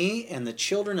between me and the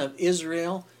children of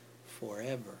Israel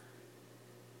forever.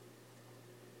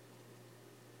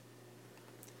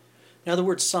 Now the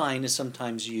word sign is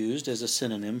sometimes used as a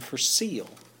synonym for seal.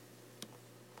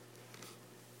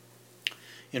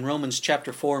 In Romans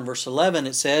chapter 4 and verse 11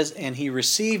 it says, and he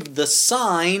received the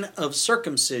sign of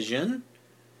circumcision,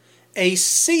 a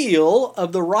seal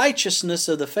of the righteousness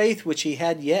of the faith which he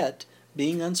had yet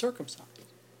being uncircumcised.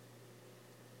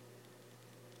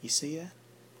 You see that?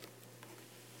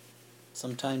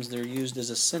 Sometimes they're used as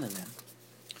a synonym.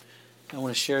 I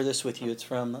want to share this with you. It's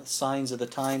from Signs of the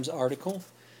Times article,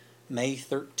 May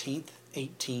 13th,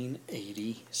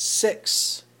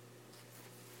 1886.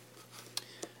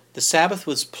 The Sabbath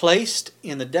was placed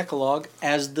in the Decalogue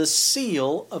as the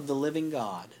seal of the living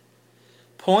God,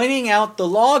 pointing out the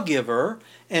lawgiver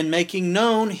and making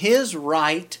known his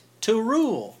right to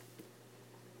rule.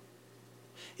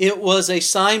 It was a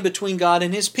sign between God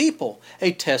and his people,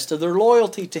 a test of their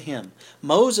loyalty to him.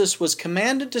 Moses was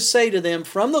commanded to say to them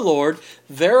from the Lord,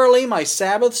 verily my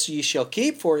Sabbaths ye shall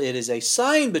keep, for it is a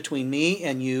sign between me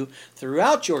and you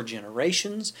throughout your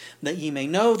generations, that ye may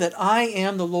know that I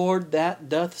am the Lord that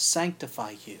doth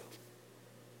sanctify you.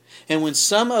 And when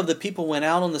some of the people went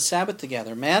out on the Sabbath to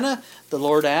gather manna, the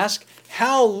Lord asked,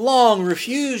 how long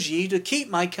refuse ye to keep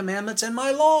my commandments and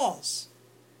my laws?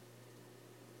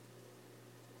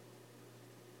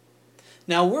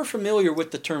 Now, we're familiar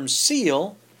with the term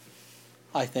seal,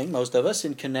 I think, most of us,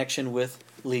 in connection with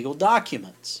legal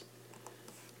documents.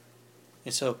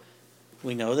 And so,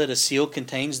 we know that a seal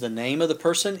contains the name of the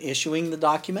person issuing the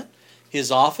document, his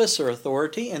office or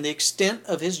authority, and the extent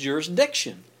of his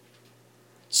jurisdiction.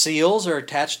 Seals are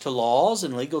attached to laws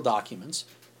and legal documents,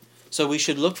 so we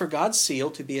should look for God's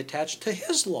seal to be attached to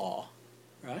his law,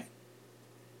 right?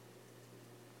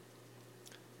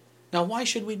 Now, why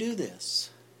should we do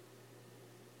this?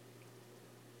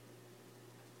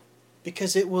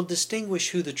 Because it will distinguish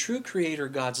who the true Creator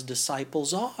God's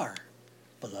disciples are,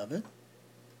 beloved.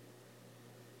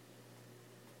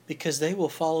 Because they will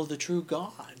follow the true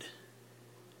God.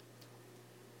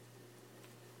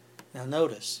 Now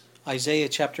notice, Isaiah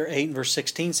chapter 8 and verse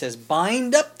 16 says,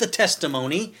 bind up the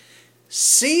testimony,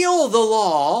 seal the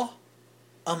law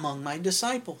among my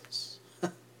disciples.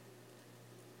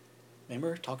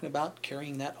 Remember talking about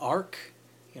carrying that ark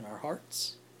in our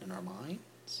hearts, in our minds?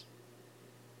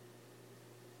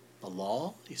 The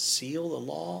law, you seal the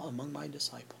law among my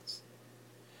disciples.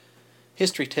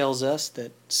 History tells us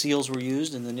that seals were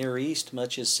used in the Near East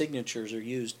much as signatures are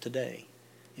used today.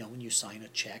 You know, when you sign a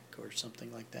check or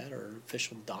something like that, or an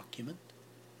official document.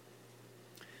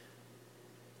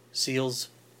 Seals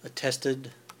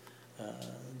attested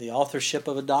the authorship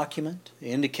of a document,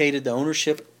 indicated the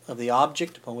ownership of the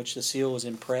object upon which the seal was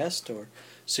impressed or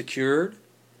secured.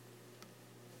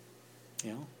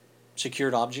 You know,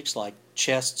 secured objects like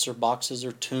chests or boxes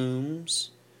or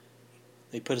tombs.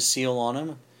 They put a seal on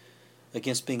them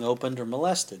against being opened or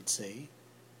molested, see?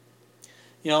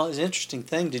 You know, it's an interesting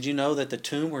thing. Did you know that the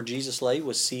tomb where Jesus lay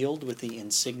was sealed with the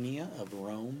insignia of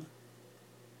Rome?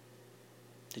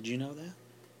 Did you know that?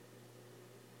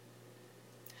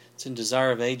 It's in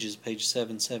Desire of Ages, page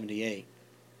 778.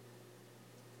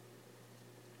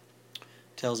 It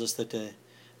tells us that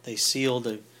they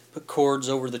sealed, put cords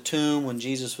over the tomb when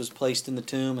Jesus was placed in the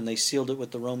tomb, and they sealed it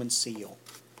with the Roman seal.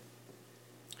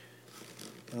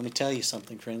 Let me tell you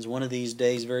something, friends. One of these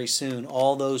days, very soon,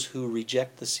 all those who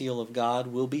reject the seal of God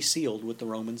will be sealed with the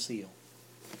Roman seal.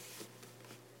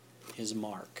 His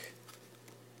mark.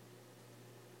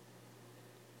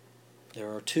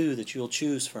 There are two that you'll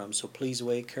choose from, so please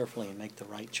weigh carefully and make the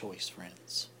right choice,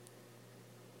 friends.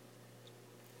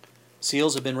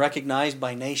 Seals have been recognized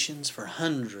by nations for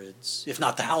hundreds, if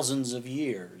not thousands of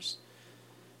years.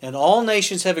 And all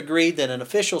nations have agreed that an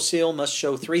official seal must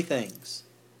show three things.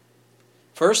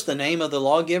 First, the name of the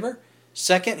lawgiver.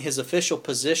 Second, his official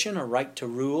position or right to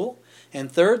rule. And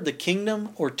third, the kingdom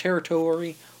or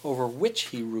territory over which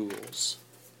he rules.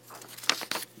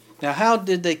 Now, how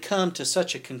did they come to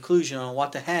such a conclusion on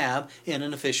what to have in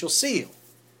an official seal?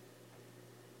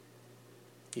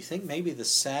 Do you think maybe the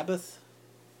Sabbath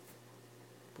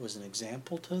was an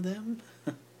example to them?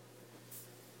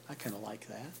 I kind of like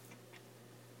that.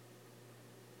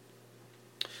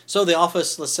 So the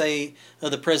office, let's say,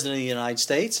 of the President of the United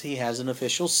States, he has an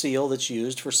official seal that's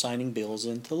used for signing bills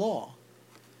into law.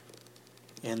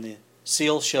 And the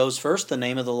seal shows first the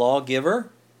name of the lawgiver.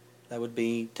 That would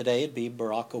be, today it'd be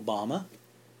Barack Obama.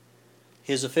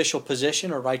 His official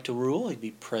position or right to rule, he'd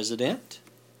be president.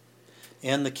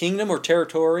 And the kingdom or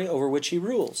territory over which he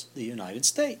rules, the United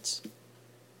States.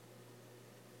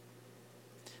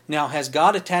 Now, has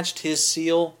God attached his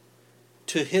seal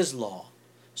to his law,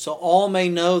 so all may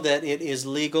know that it is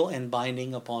legal and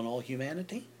binding upon all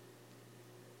humanity?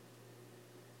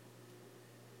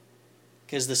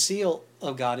 Because the seal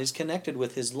of God is connected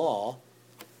with his law,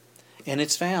 and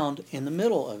it's found in the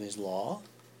middle of his law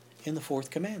in the fourth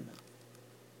commandment.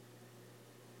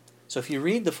 So if you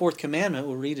read the fourth commandment,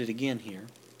 we'll read it again here.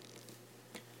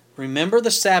 Remember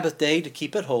the Sabbath day to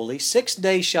keep it holy. 6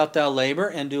 days shalt thou labor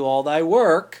and do all thy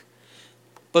work,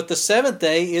 but the seventh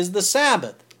day is the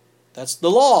Sabbath. That's the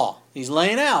law he's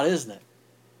laying out, isn't it?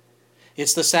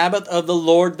 It's the Sabbath of the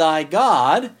Lord thy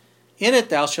God. In it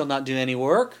thou shalt not do any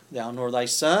work, thou nor thy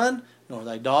son, nor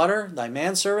thy daughter, thy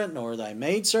manservant, nor thy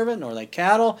maidservant, nor thy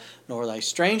cattle, nor thy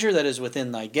stranger that is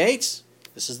within thy gates.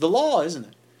 This is the law, isn't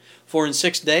it? For in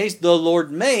 6 days the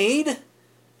Lord made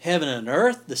heaven and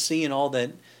earth, the sea and all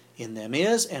that in them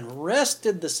is, and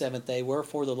rested the seventh day.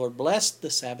 Wherefore the Lord blessed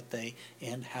the Sabbath day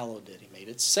and hallowed it. He made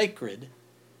it sacred.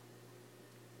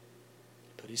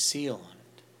 Put his seal on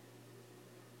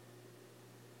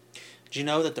it. Do you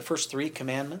know that the first 3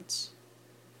 commandments,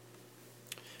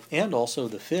 and also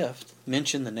the 5th,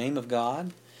 mention the name of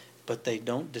God, but they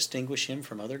don't distinguish him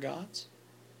from other gods?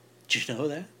 Do you know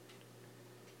that?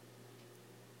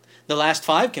 The last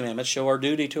 5 commandments show our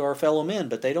duty to our fellow men,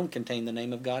 but they don't contain the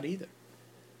name of God either.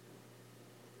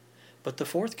 But the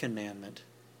 4th commandment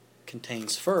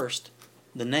contains first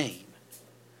the name,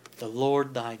 the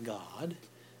Lord thy God.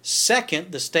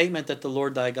 Second, the statement that the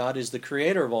Lord thy God is the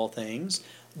creator of all things,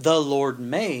 the Lord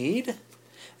made,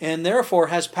 and therefore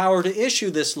has power to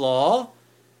issue this law.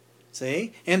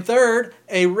 See? And third,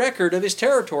 a record of his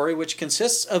territory, which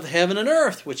consists of heaven and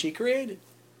earth, which he created.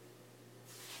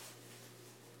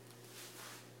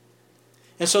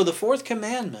 And so the 4th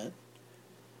commandment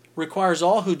requires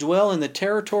all who dwell in the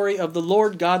territory of the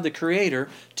Lord God the Creator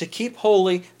to keep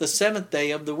holy the 7th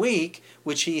day of the week,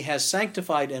 which he has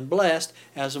sanctified and blessed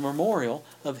as a memorial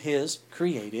of his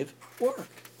creative work.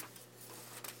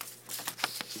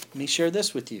 Let me share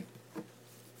this with you.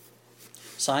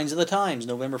 Signs of the Times,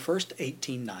 November 1st,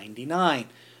 1899.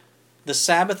 The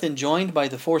Sabbath enjoined by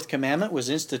the 4th commandment was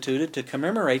instituted to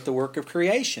commemorate the work of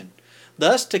creation,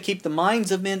 thus to keep the minds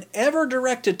of men ever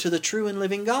directed to the true and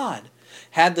living God.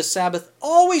 Had the Sabbath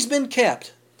always been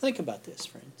kept, think about this,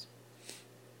 friends.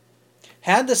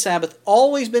 Had the Sabbath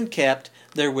always been kept,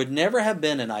 there would never have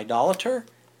been an idolater,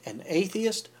 an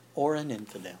atheist, or an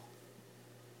infidel.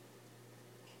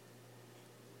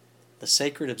 The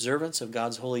sacred observance of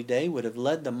God's holy day would have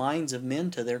led the minds of men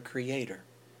to their Creator.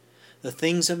 The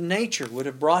things of nature would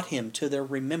have brought Him to their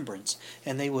remembrance,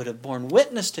 and they would have borne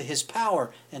witness to His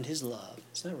power and His love.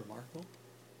 Isn't that remarkable?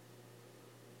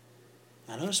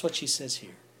 Now notice what she says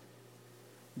here.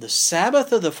 The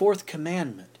Sabbath of the fourth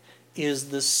commandment is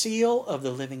the seal of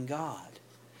the living God.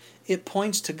 It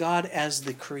points to God as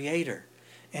the Creator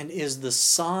and is the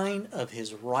sign of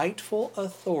His rightful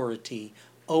authority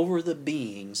over the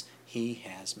beings He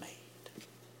has made.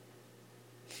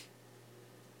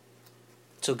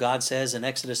 So God says in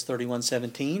Exodus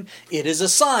 31:17, it is a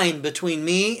sign between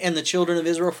me and the children of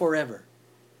Israel forever.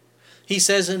 He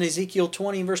says in Ezekiel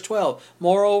 20 verse 12,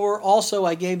 moreover also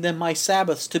I gave them my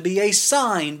Sabbaths to be a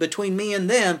sign between me and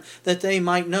them, that they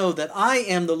might know that I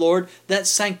am the Lord that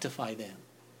sanctify them.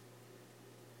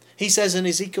 He says in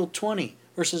Ezekiel 20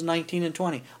 verses 19 and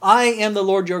 20, I am the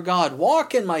Lord your God.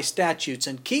 Walk in my statutes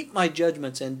and keep my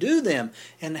judgments and do them,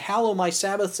 and hallow my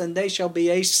Sabbaths, and they shall be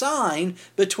a sign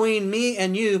between me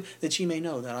and you, that ye may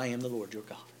know that I am the Lord your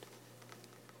God.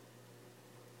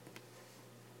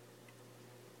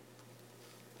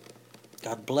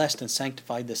 God blessed and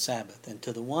sanctified the Sabbath, and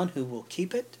to the one who will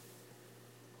keep it,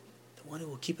 the one who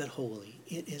will keep it holy,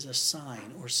 it is a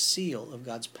sign or seal of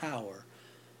God's power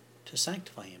to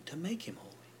sanctify him, to make him holy.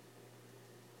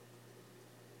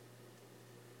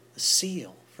 The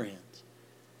seal, friends,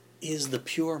 is the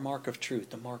pure mark of truth,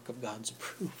 the mark of God's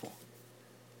approval.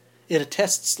 It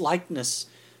attests likeness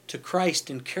to Christ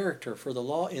in character, for the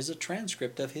law is a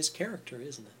transcript of His character,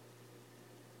 isn't it?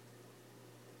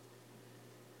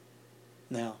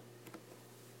 Now,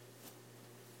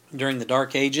 during the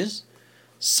Dark Ages,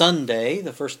 Sunday,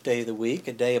 the first day of the week,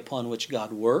 a day upon which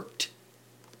God worked,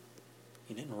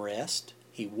 He didn't rest,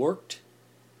 He worked.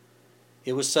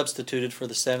 It was substituted for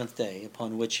the seventh day,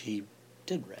 upon which He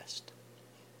did rest.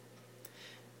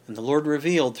 And the Lord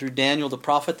revealed through Daniel the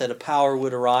prophet that a power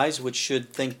would arise which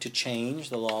should think to change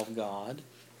the law of God.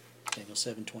 Daniel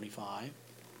 7:25.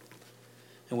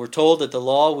 And we're told that the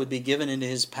law would be given into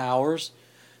his powers,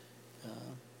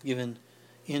 given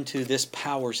into this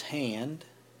power's hand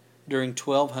during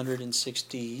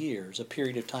 1260 years, a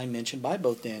period of time mentioned by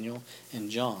both Daniel and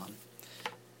John.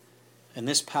 And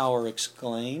this power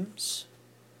exclaims,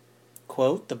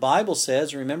 quote, the Bible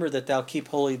says, remember that thou keep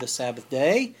holy the Sabbath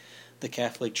day. The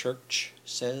Catholic Church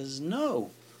says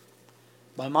no.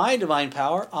 By my divine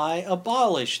power I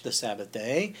abolish the Sabbath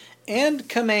day and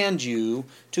command you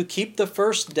to keep the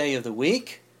first day of the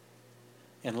week.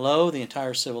 And lo, the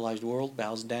entire civilized world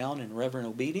bows down in reverent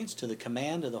obedience to the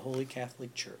command of the Holy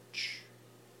Catholic Church.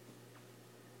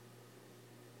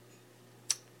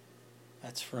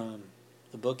 That's from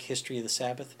the book History of the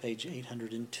Sabbath, page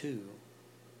 802.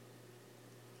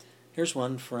 Here's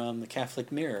one from the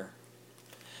Catholic Mirror.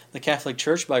 The Catholic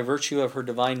Church, by virtue of her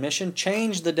divine mission,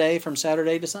 changed the day from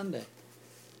Saturday to Sunday.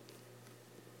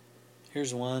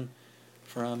 Here's one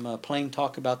from Plain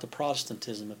Talk About the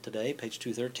Protestantism of Today, page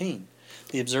 213.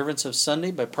 The observance of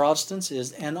Sunday by Protestants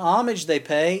is an homage they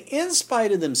pay, in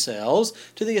spite of themselves,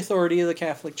 to the authority of the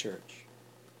Catholic Church.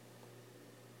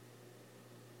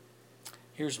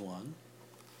 Here's one,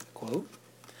 quote,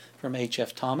 from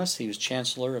H.F. Thomas. He was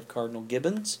Chancellor of Cardinal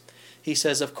Gibbons. He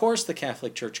says, of course the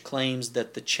Catholic Church claims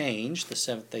that the change, the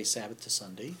seventh-day Sabbath to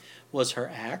Sunday, was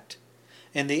her act,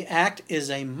 and the act is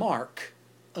a mark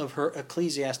of her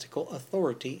ecclesiastical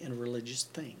authority in religious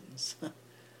things.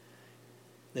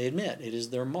 They admit it is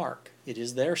their mark, it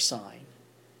is their sign,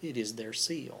 it is their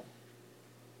seal.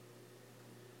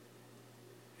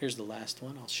 Here's the last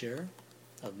one I'll share,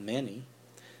 of many.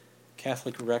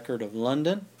 Catholic Record of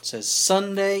London says,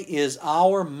 Sunday is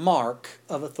our mark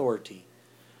of authority.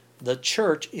 The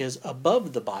Church is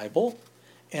above the Bible,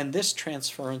 and this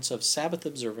transference of Sabbath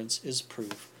observance is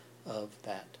proof of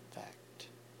that fact.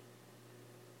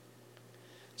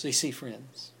 So you see,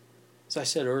 friends, as I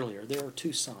said earlier, there are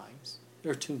two signs.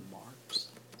 There are two marks,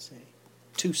 see,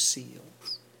 two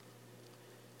seals.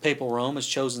 Papal Rome has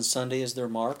chosen Sunday as their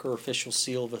mark or official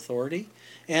seal of authority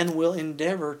and will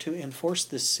endeavor to enforce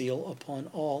this seal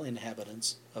upon all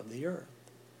inhabitants of the earth.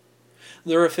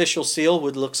 Their official seal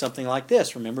would look something like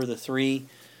this. Remember the three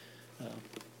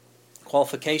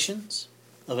qualifications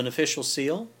of an official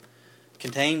seal?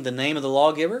 Contained the name of the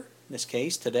lawgiver. In this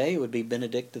case, today, it would be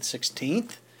Benedict XVI.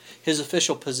 His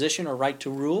official position or right to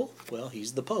rule? Well,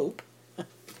 he's the Pope.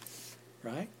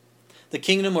 Right? The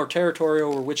kingdom or territory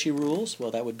over which he rules?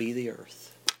 Well, that would be the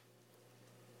earth.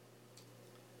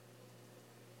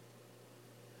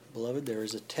 Beloved, there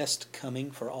is a test coming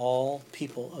for all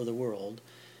people of the world,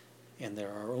 and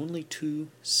there are only two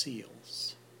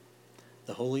seals.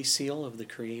 The holy seal of the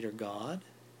Creator God,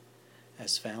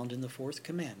 as found in the fourth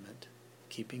commandment,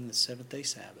 keeping the seventh-day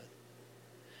Sabbath.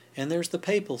 And there's the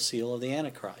papal seal of the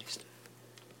Antichrist,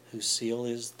 whose seal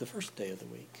is the first day of the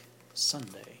week,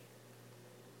 Sunday.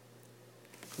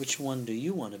 Which one do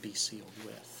you want to be sealed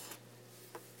with?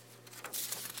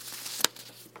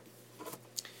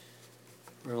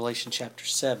 Revelation chapter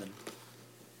 7,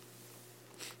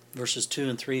 verses 2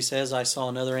 and 3 says, I saw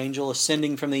another angel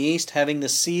ascending from the east, having the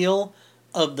seal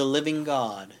of the living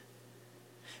God.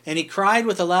 And he cried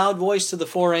with a loud voice to the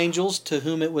four angels to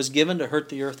whom it was given to hurt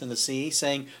the earth and the sea,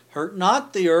 saying, Hurt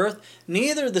not the earth,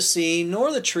 neither the sea,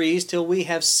 nor the trees, till we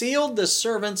have sealed the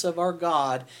servants of our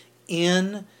God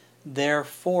in their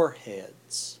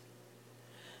foreheads.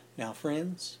 Now,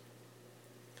 friends,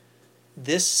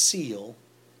 this seal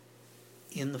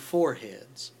in the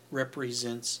foreheads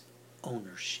represents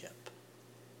ownership.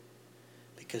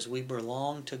 Because we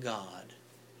belong to God.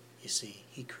 You see,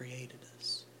 He created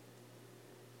us.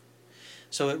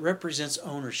 So it represents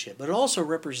ownership, but it also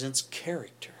represents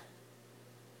character.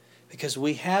 Because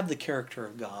we have the character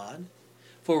of God,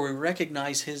 for we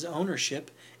recognize His ownership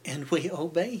and we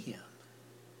obey Him.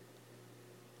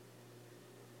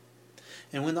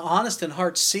 And when the honest in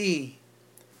heart see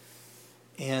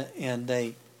and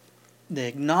they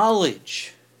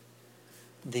acknowledge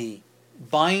the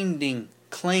binding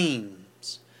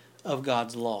claims of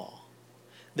God's law,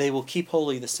 they will keep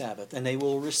holy the Sabbath, and they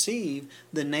will receive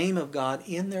the name of God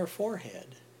in their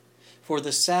forehead. For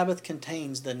the Sabbath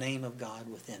contains the name of God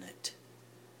within it.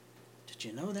 Did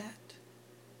you know that?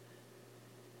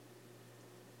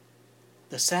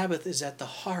 The Sabbath is at the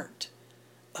heart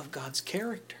of God's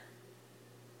character.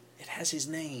 It has His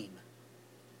name.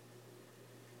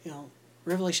 You know,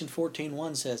 Revelation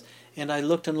 14:1 says, And I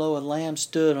looked, and lo, a Lamb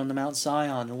stood on the Mount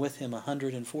Zion, and with him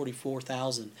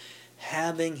 144,000,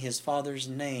 having His Father's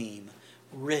name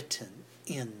written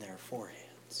in their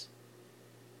foreheads.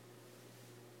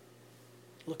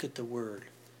 Look at the word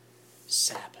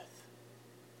Sabbath.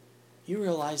 You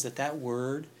realize that that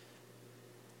word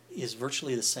is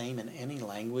virtually the same in any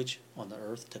language on the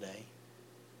earth today?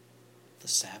 The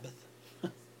Sabbath.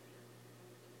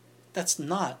 That's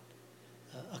not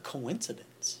a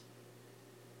coincidence.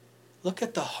 Look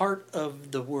at the heart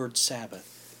of the word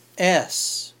Sabbath.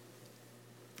 S-A-B-B-A-T-H.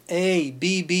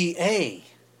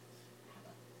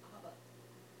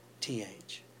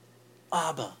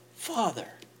 Abba, Father.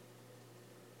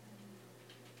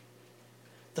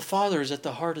 The Father is at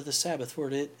the heart of the Sabbath, for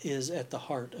it is at the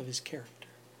heart of His character.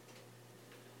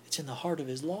 It's in the heart of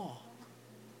His law.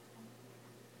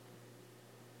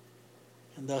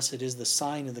 And thus it is the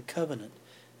sign of the covenant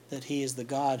that He is the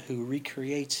God who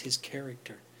recreates His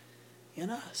character in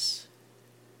us.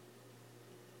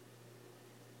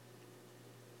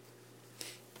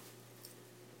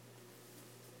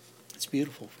 It's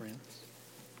beautiful, friends.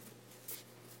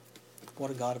 What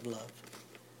a God of love.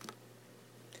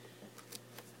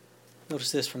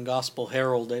 Notice this from Gospel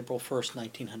Herald, April 1st,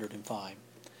 1905.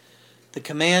 The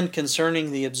command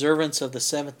concerning the observance of the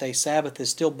seventh-day Sabbath is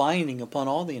still binding upon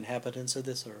all the inhabitants of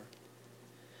this earth.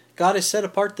 God has set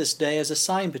apart this day as a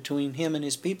sign between Him and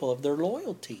His people of their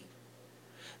loyalty.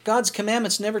 God's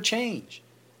commandments never change.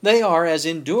 They are as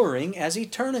enduring as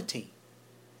eternity.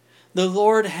 The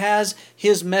Lord has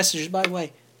His message by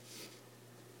way.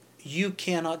 You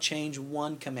cannot change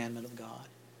one commandment of God.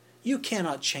 You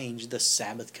cannot change the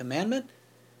Sabbath commandment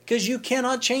because you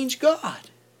cannot change God.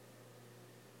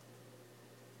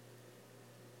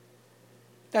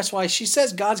 That's why she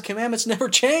says God's commandments never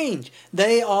change.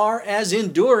 They are as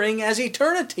enduring as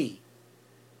eternity.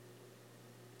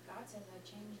 God says, I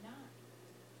change not.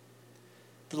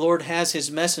 The Lord has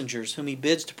His messengers whom He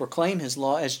bids to proclaim His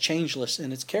law as changeless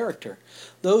in its character.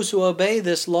 Those who obey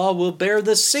this law will bear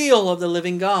the seal of the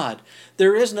living God.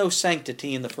 There is no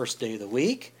sanctity in the first day of the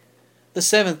week. The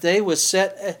seventh day was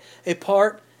set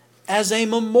apart as a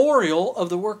memorial of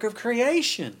the work of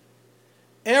creation.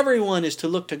 Everyone is to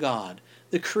look to God,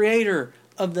 the Creator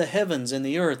of the heavens and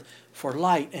the earth, for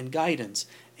light and guidance,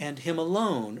 and Him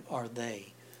alone are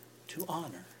they to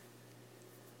honor.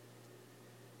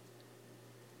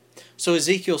 So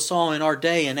Ezekiel saw in our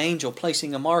day an angel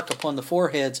placing a mark upon the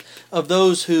foreheads of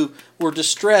those who were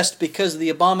distressed because of the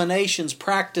abominations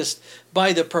practiced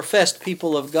by the professed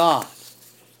people of God.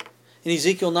 In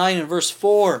Ezekiel 9 and verse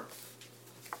 4,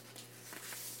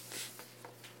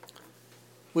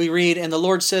 we read, And the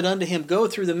Lord said unto him, Go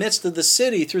through the midst of the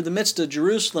city, through the midst of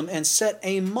Jerusalem, and set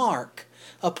a mark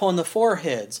upon the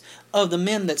foreheads of the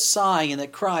men that sigh and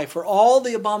that cry for all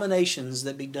the abominations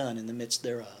that be done in the midst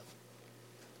thereof.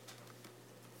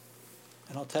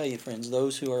 And I'll tell you, friends,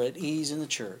 those who are at ease in the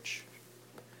church,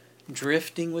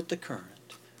 drifting with the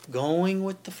current, going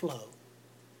with the flow,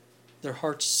 their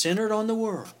hearts centered on the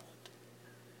world,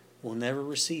 will never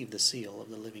receive the seal of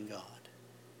the living God.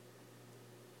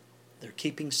 They're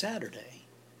keeping Saturday,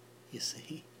 you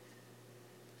see,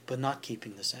 but not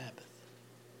keeping the Sabbath.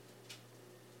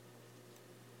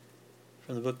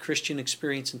 From the book Christian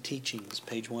Experience and Teachings,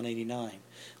 page 189.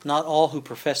 Not all who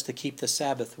profess to keep the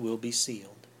Sabbath will be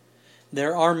sealed.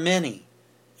 There are many,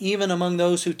 even among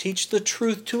those who teach the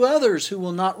truth to others, who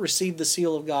will not receive the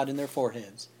seal of God in their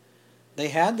foreheads. They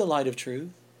had the light of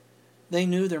truth. They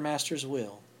knew their Master's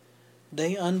will.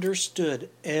 They understood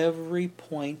every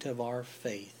point of our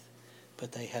faith,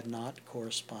 but they had not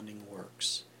corresponding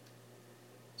works.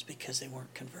 It's because they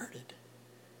weren't converted.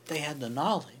 They had the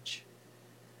knowledge,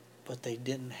 but they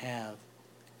didn't have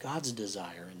God's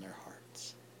desire in their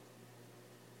hearts.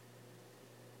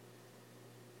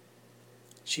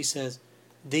 She says,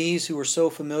 these who were so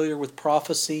familiar with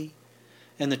prophecy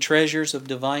and the treasures of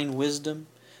divine wisdom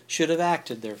should have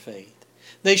acted their faith.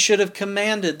 They should have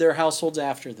commanded their households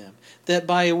after them, that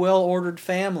by a well-ordered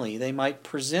family they might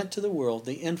present to the world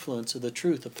the influence of the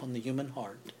truth upon the human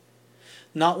heart.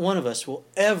 Not one of us will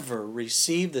ever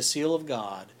receive the seal of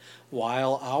God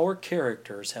while our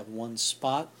characters have one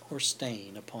spot or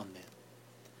stain upon them.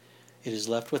 It is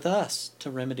left with us to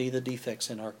remedy the defects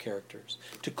in our characters,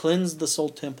 to cleanse the soul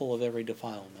temple of every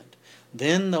defilement.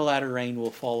 Then the latter rain will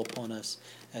fall upon us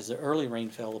as the early rain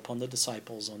fell upon the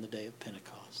disciples on the day of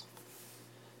Pentecost.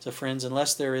 So friends,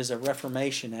 unless there is a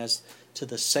reformation as to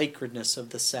the sacredness of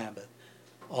the Sabbath,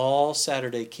 all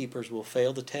Saturday keepers will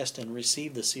fail the test and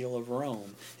receive the seal of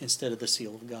Rome instead of the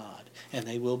seal of God, and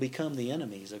they will become the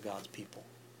enemies of God's people.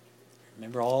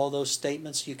 Remember all those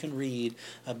statements you can read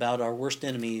about our worst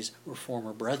enemies were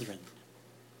former brethren.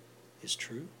 Is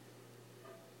true.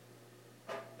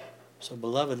 So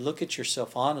beloved, look at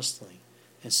yourself honestly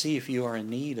and see if you are in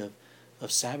need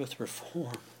of Sabbath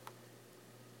reform.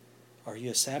 Are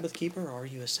you a Sabbath keeper or are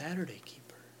you a Saturday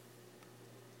keeper?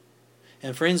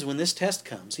 And friends, when this test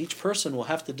comes, each person will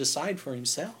have to decide for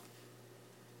himself.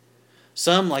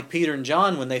 Some, like Peter and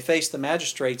John, when they face the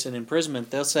magistrates in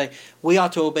imprisonment, they'll say, we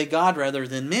ought to obey God rather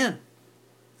than men.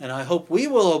 And I hope we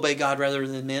will obey God rather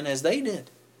than men as they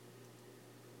did.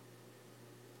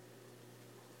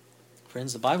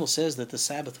 Friends, the Bible says that the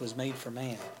Sabbath was made for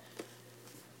man,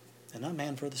 and not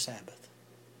man for the Sabbath.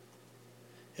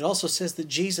 It also says that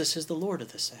Jesus is the Lord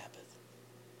of the Sabbath.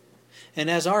 And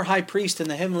as our high priest in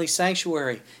the heavenly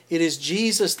sanctuary, it is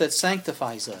Jesus that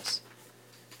sanctifies us.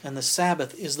 And the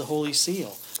Sabbath is the holy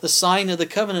seal, the sign of the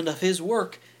covenant of His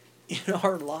work in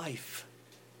our life.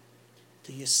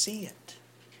 Do you see it?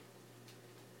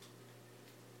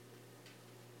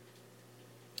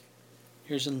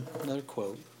 Here's another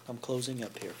quote. I'm closing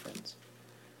up here, friends.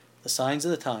 The Signs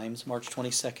of the Times, March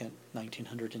 22nd,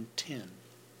 1910.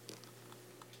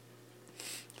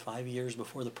 5 years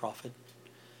before the prophet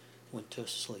went to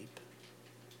sleep.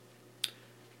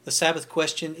 The Sabbath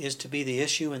question is to be the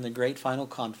issue in the great final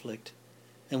conflict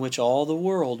in which all the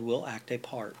world will act a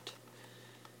part.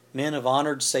 Men have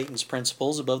honored Satan's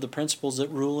principles above the principles that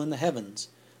rule in the heavens.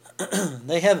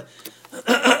 They have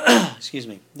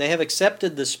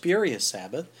accepted the spurious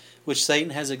Sabbath, which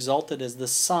Satan has exalted as the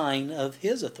sign of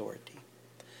his authority.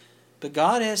 But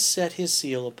God has set His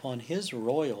seal upon His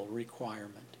royal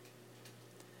requirement.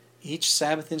 Each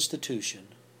Sabbath institution,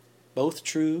 both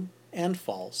true and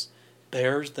false,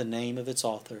 bears the name of its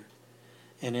author,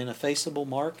 an ineffaceable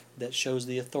mark that shows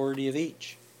the authority of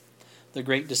each. The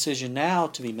great decision now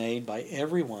to be made by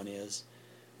everyone is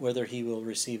whether he will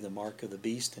receive the mark of the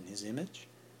beast in his image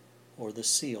or the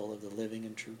seal of the living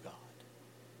and true God.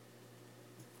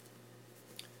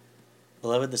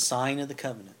 Beloved, the sign of the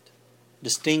covenant,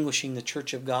 distinguishing the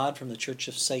church of God from the church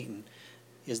of Satan,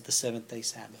 is the seventh-day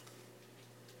Sabbath.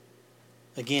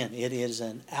 Again, it is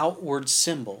an outward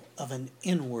symbol of an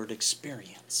inward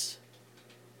experience.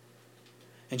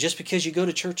 And just because you go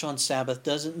to church on Sabbath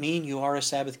doesn't mean you are a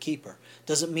Sabbath keeper.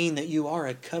 Doesn't mean that you are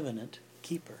a covenant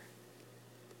keeper.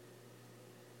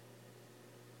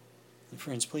 And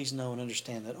friends, please know and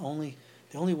understand that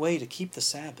the only way to keep the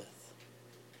Sabbath,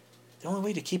 the only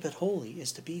way to keep it holy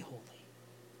is to be holy.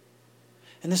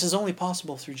 And this is only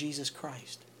possible through Jesus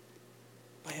Christ,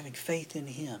 by having faith in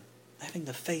Him. Having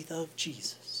the faith of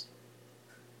Jesus.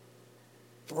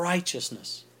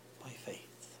 Righteousness by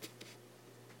faith.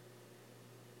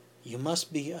 You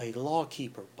must be a law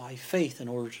keeper by faith in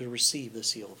order to receive the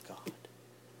seal of God.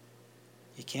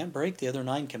 You can't break the other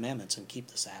 9 commandments and keep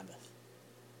the Sabbath.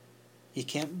 You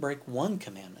can't break one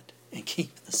commandment and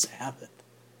keep the Sabbath.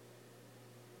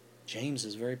 James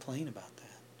is very plain about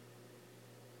that.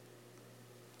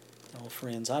 Oh,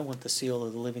 friends, I want the seal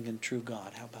of the living and true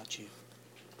God. How about you?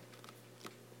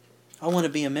 I want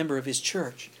to be a member of His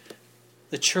church.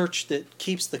 The church that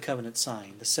keeps the covenant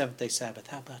sign, the seventh-day Sabbath.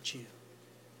 How about you?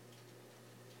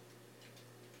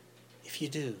 If you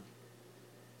do,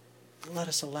 let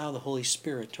us allow the Holy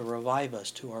Spirit to revive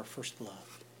us to our first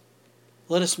love.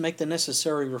 Let us make the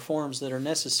necessary reforms that are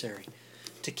necessary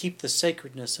to keep the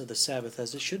sacredness of the Sabbath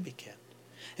as it should be kept.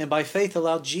 And by faith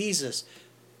allow Jesus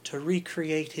to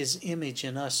recreate His image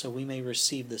in us so we may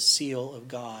receive the seal of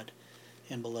God.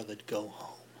 And beloved, go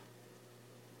home.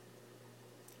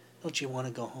 Don't you want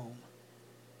to go home?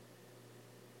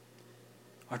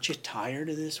 Aren't you tired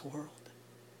of this world?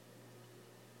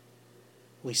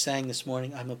 We sang this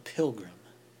morning, I'm a pilgrim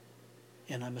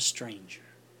and I'm a stranger.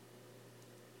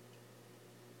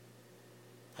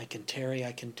 I can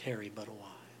tarry but a while.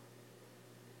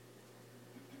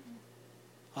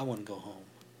 I want to go home.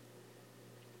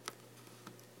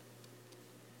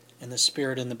 And the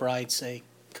Spirit and the bride say,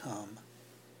 come.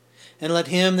 And let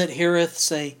him that heareth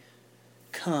say,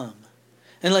 come.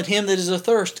 And let him that is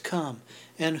athirst come.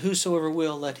 And whosoever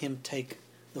will, let him take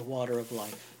the water of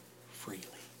life freely.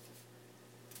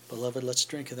 Beloved, let's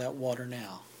drink of that water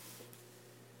now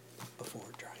before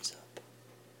it dries up.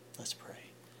 Let's pray.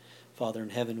 Father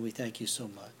in heaven, we thank you so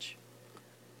much.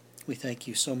 We thank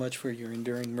you so much for your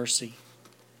enduring mercy,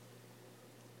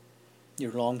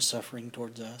 your long-suffering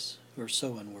towards us who are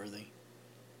so unworthy,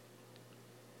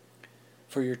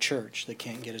 for your church that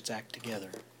can't get its act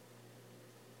together.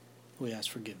 We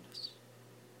ask forgiveness.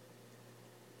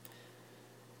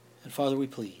 And Father, we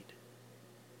plead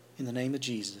in the name of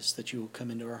Jesus that you will come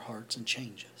into our hearts and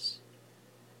change us.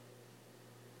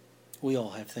 We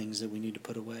all have things that we need to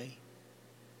put away.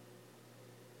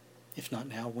 If not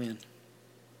now, when?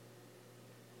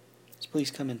 So please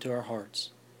come into our hearts.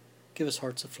 Give us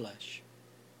hearts of flesh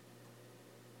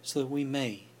so that we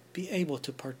may be able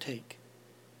to partake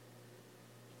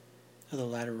of the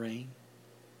latter rain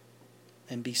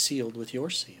and be sealed with your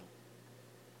seal.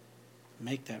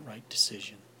 Make that right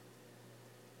decision.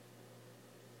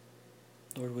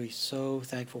 Lord, we're so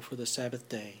thankful for the Sabbath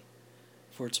day,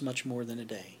 for it's much more than a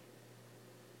day.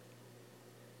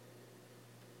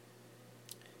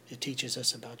 It teaches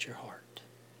us about your heart.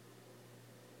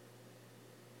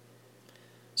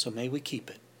 So may we keep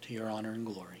it to your honor and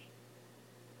glory.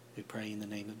 We pray in the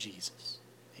name of Jesus.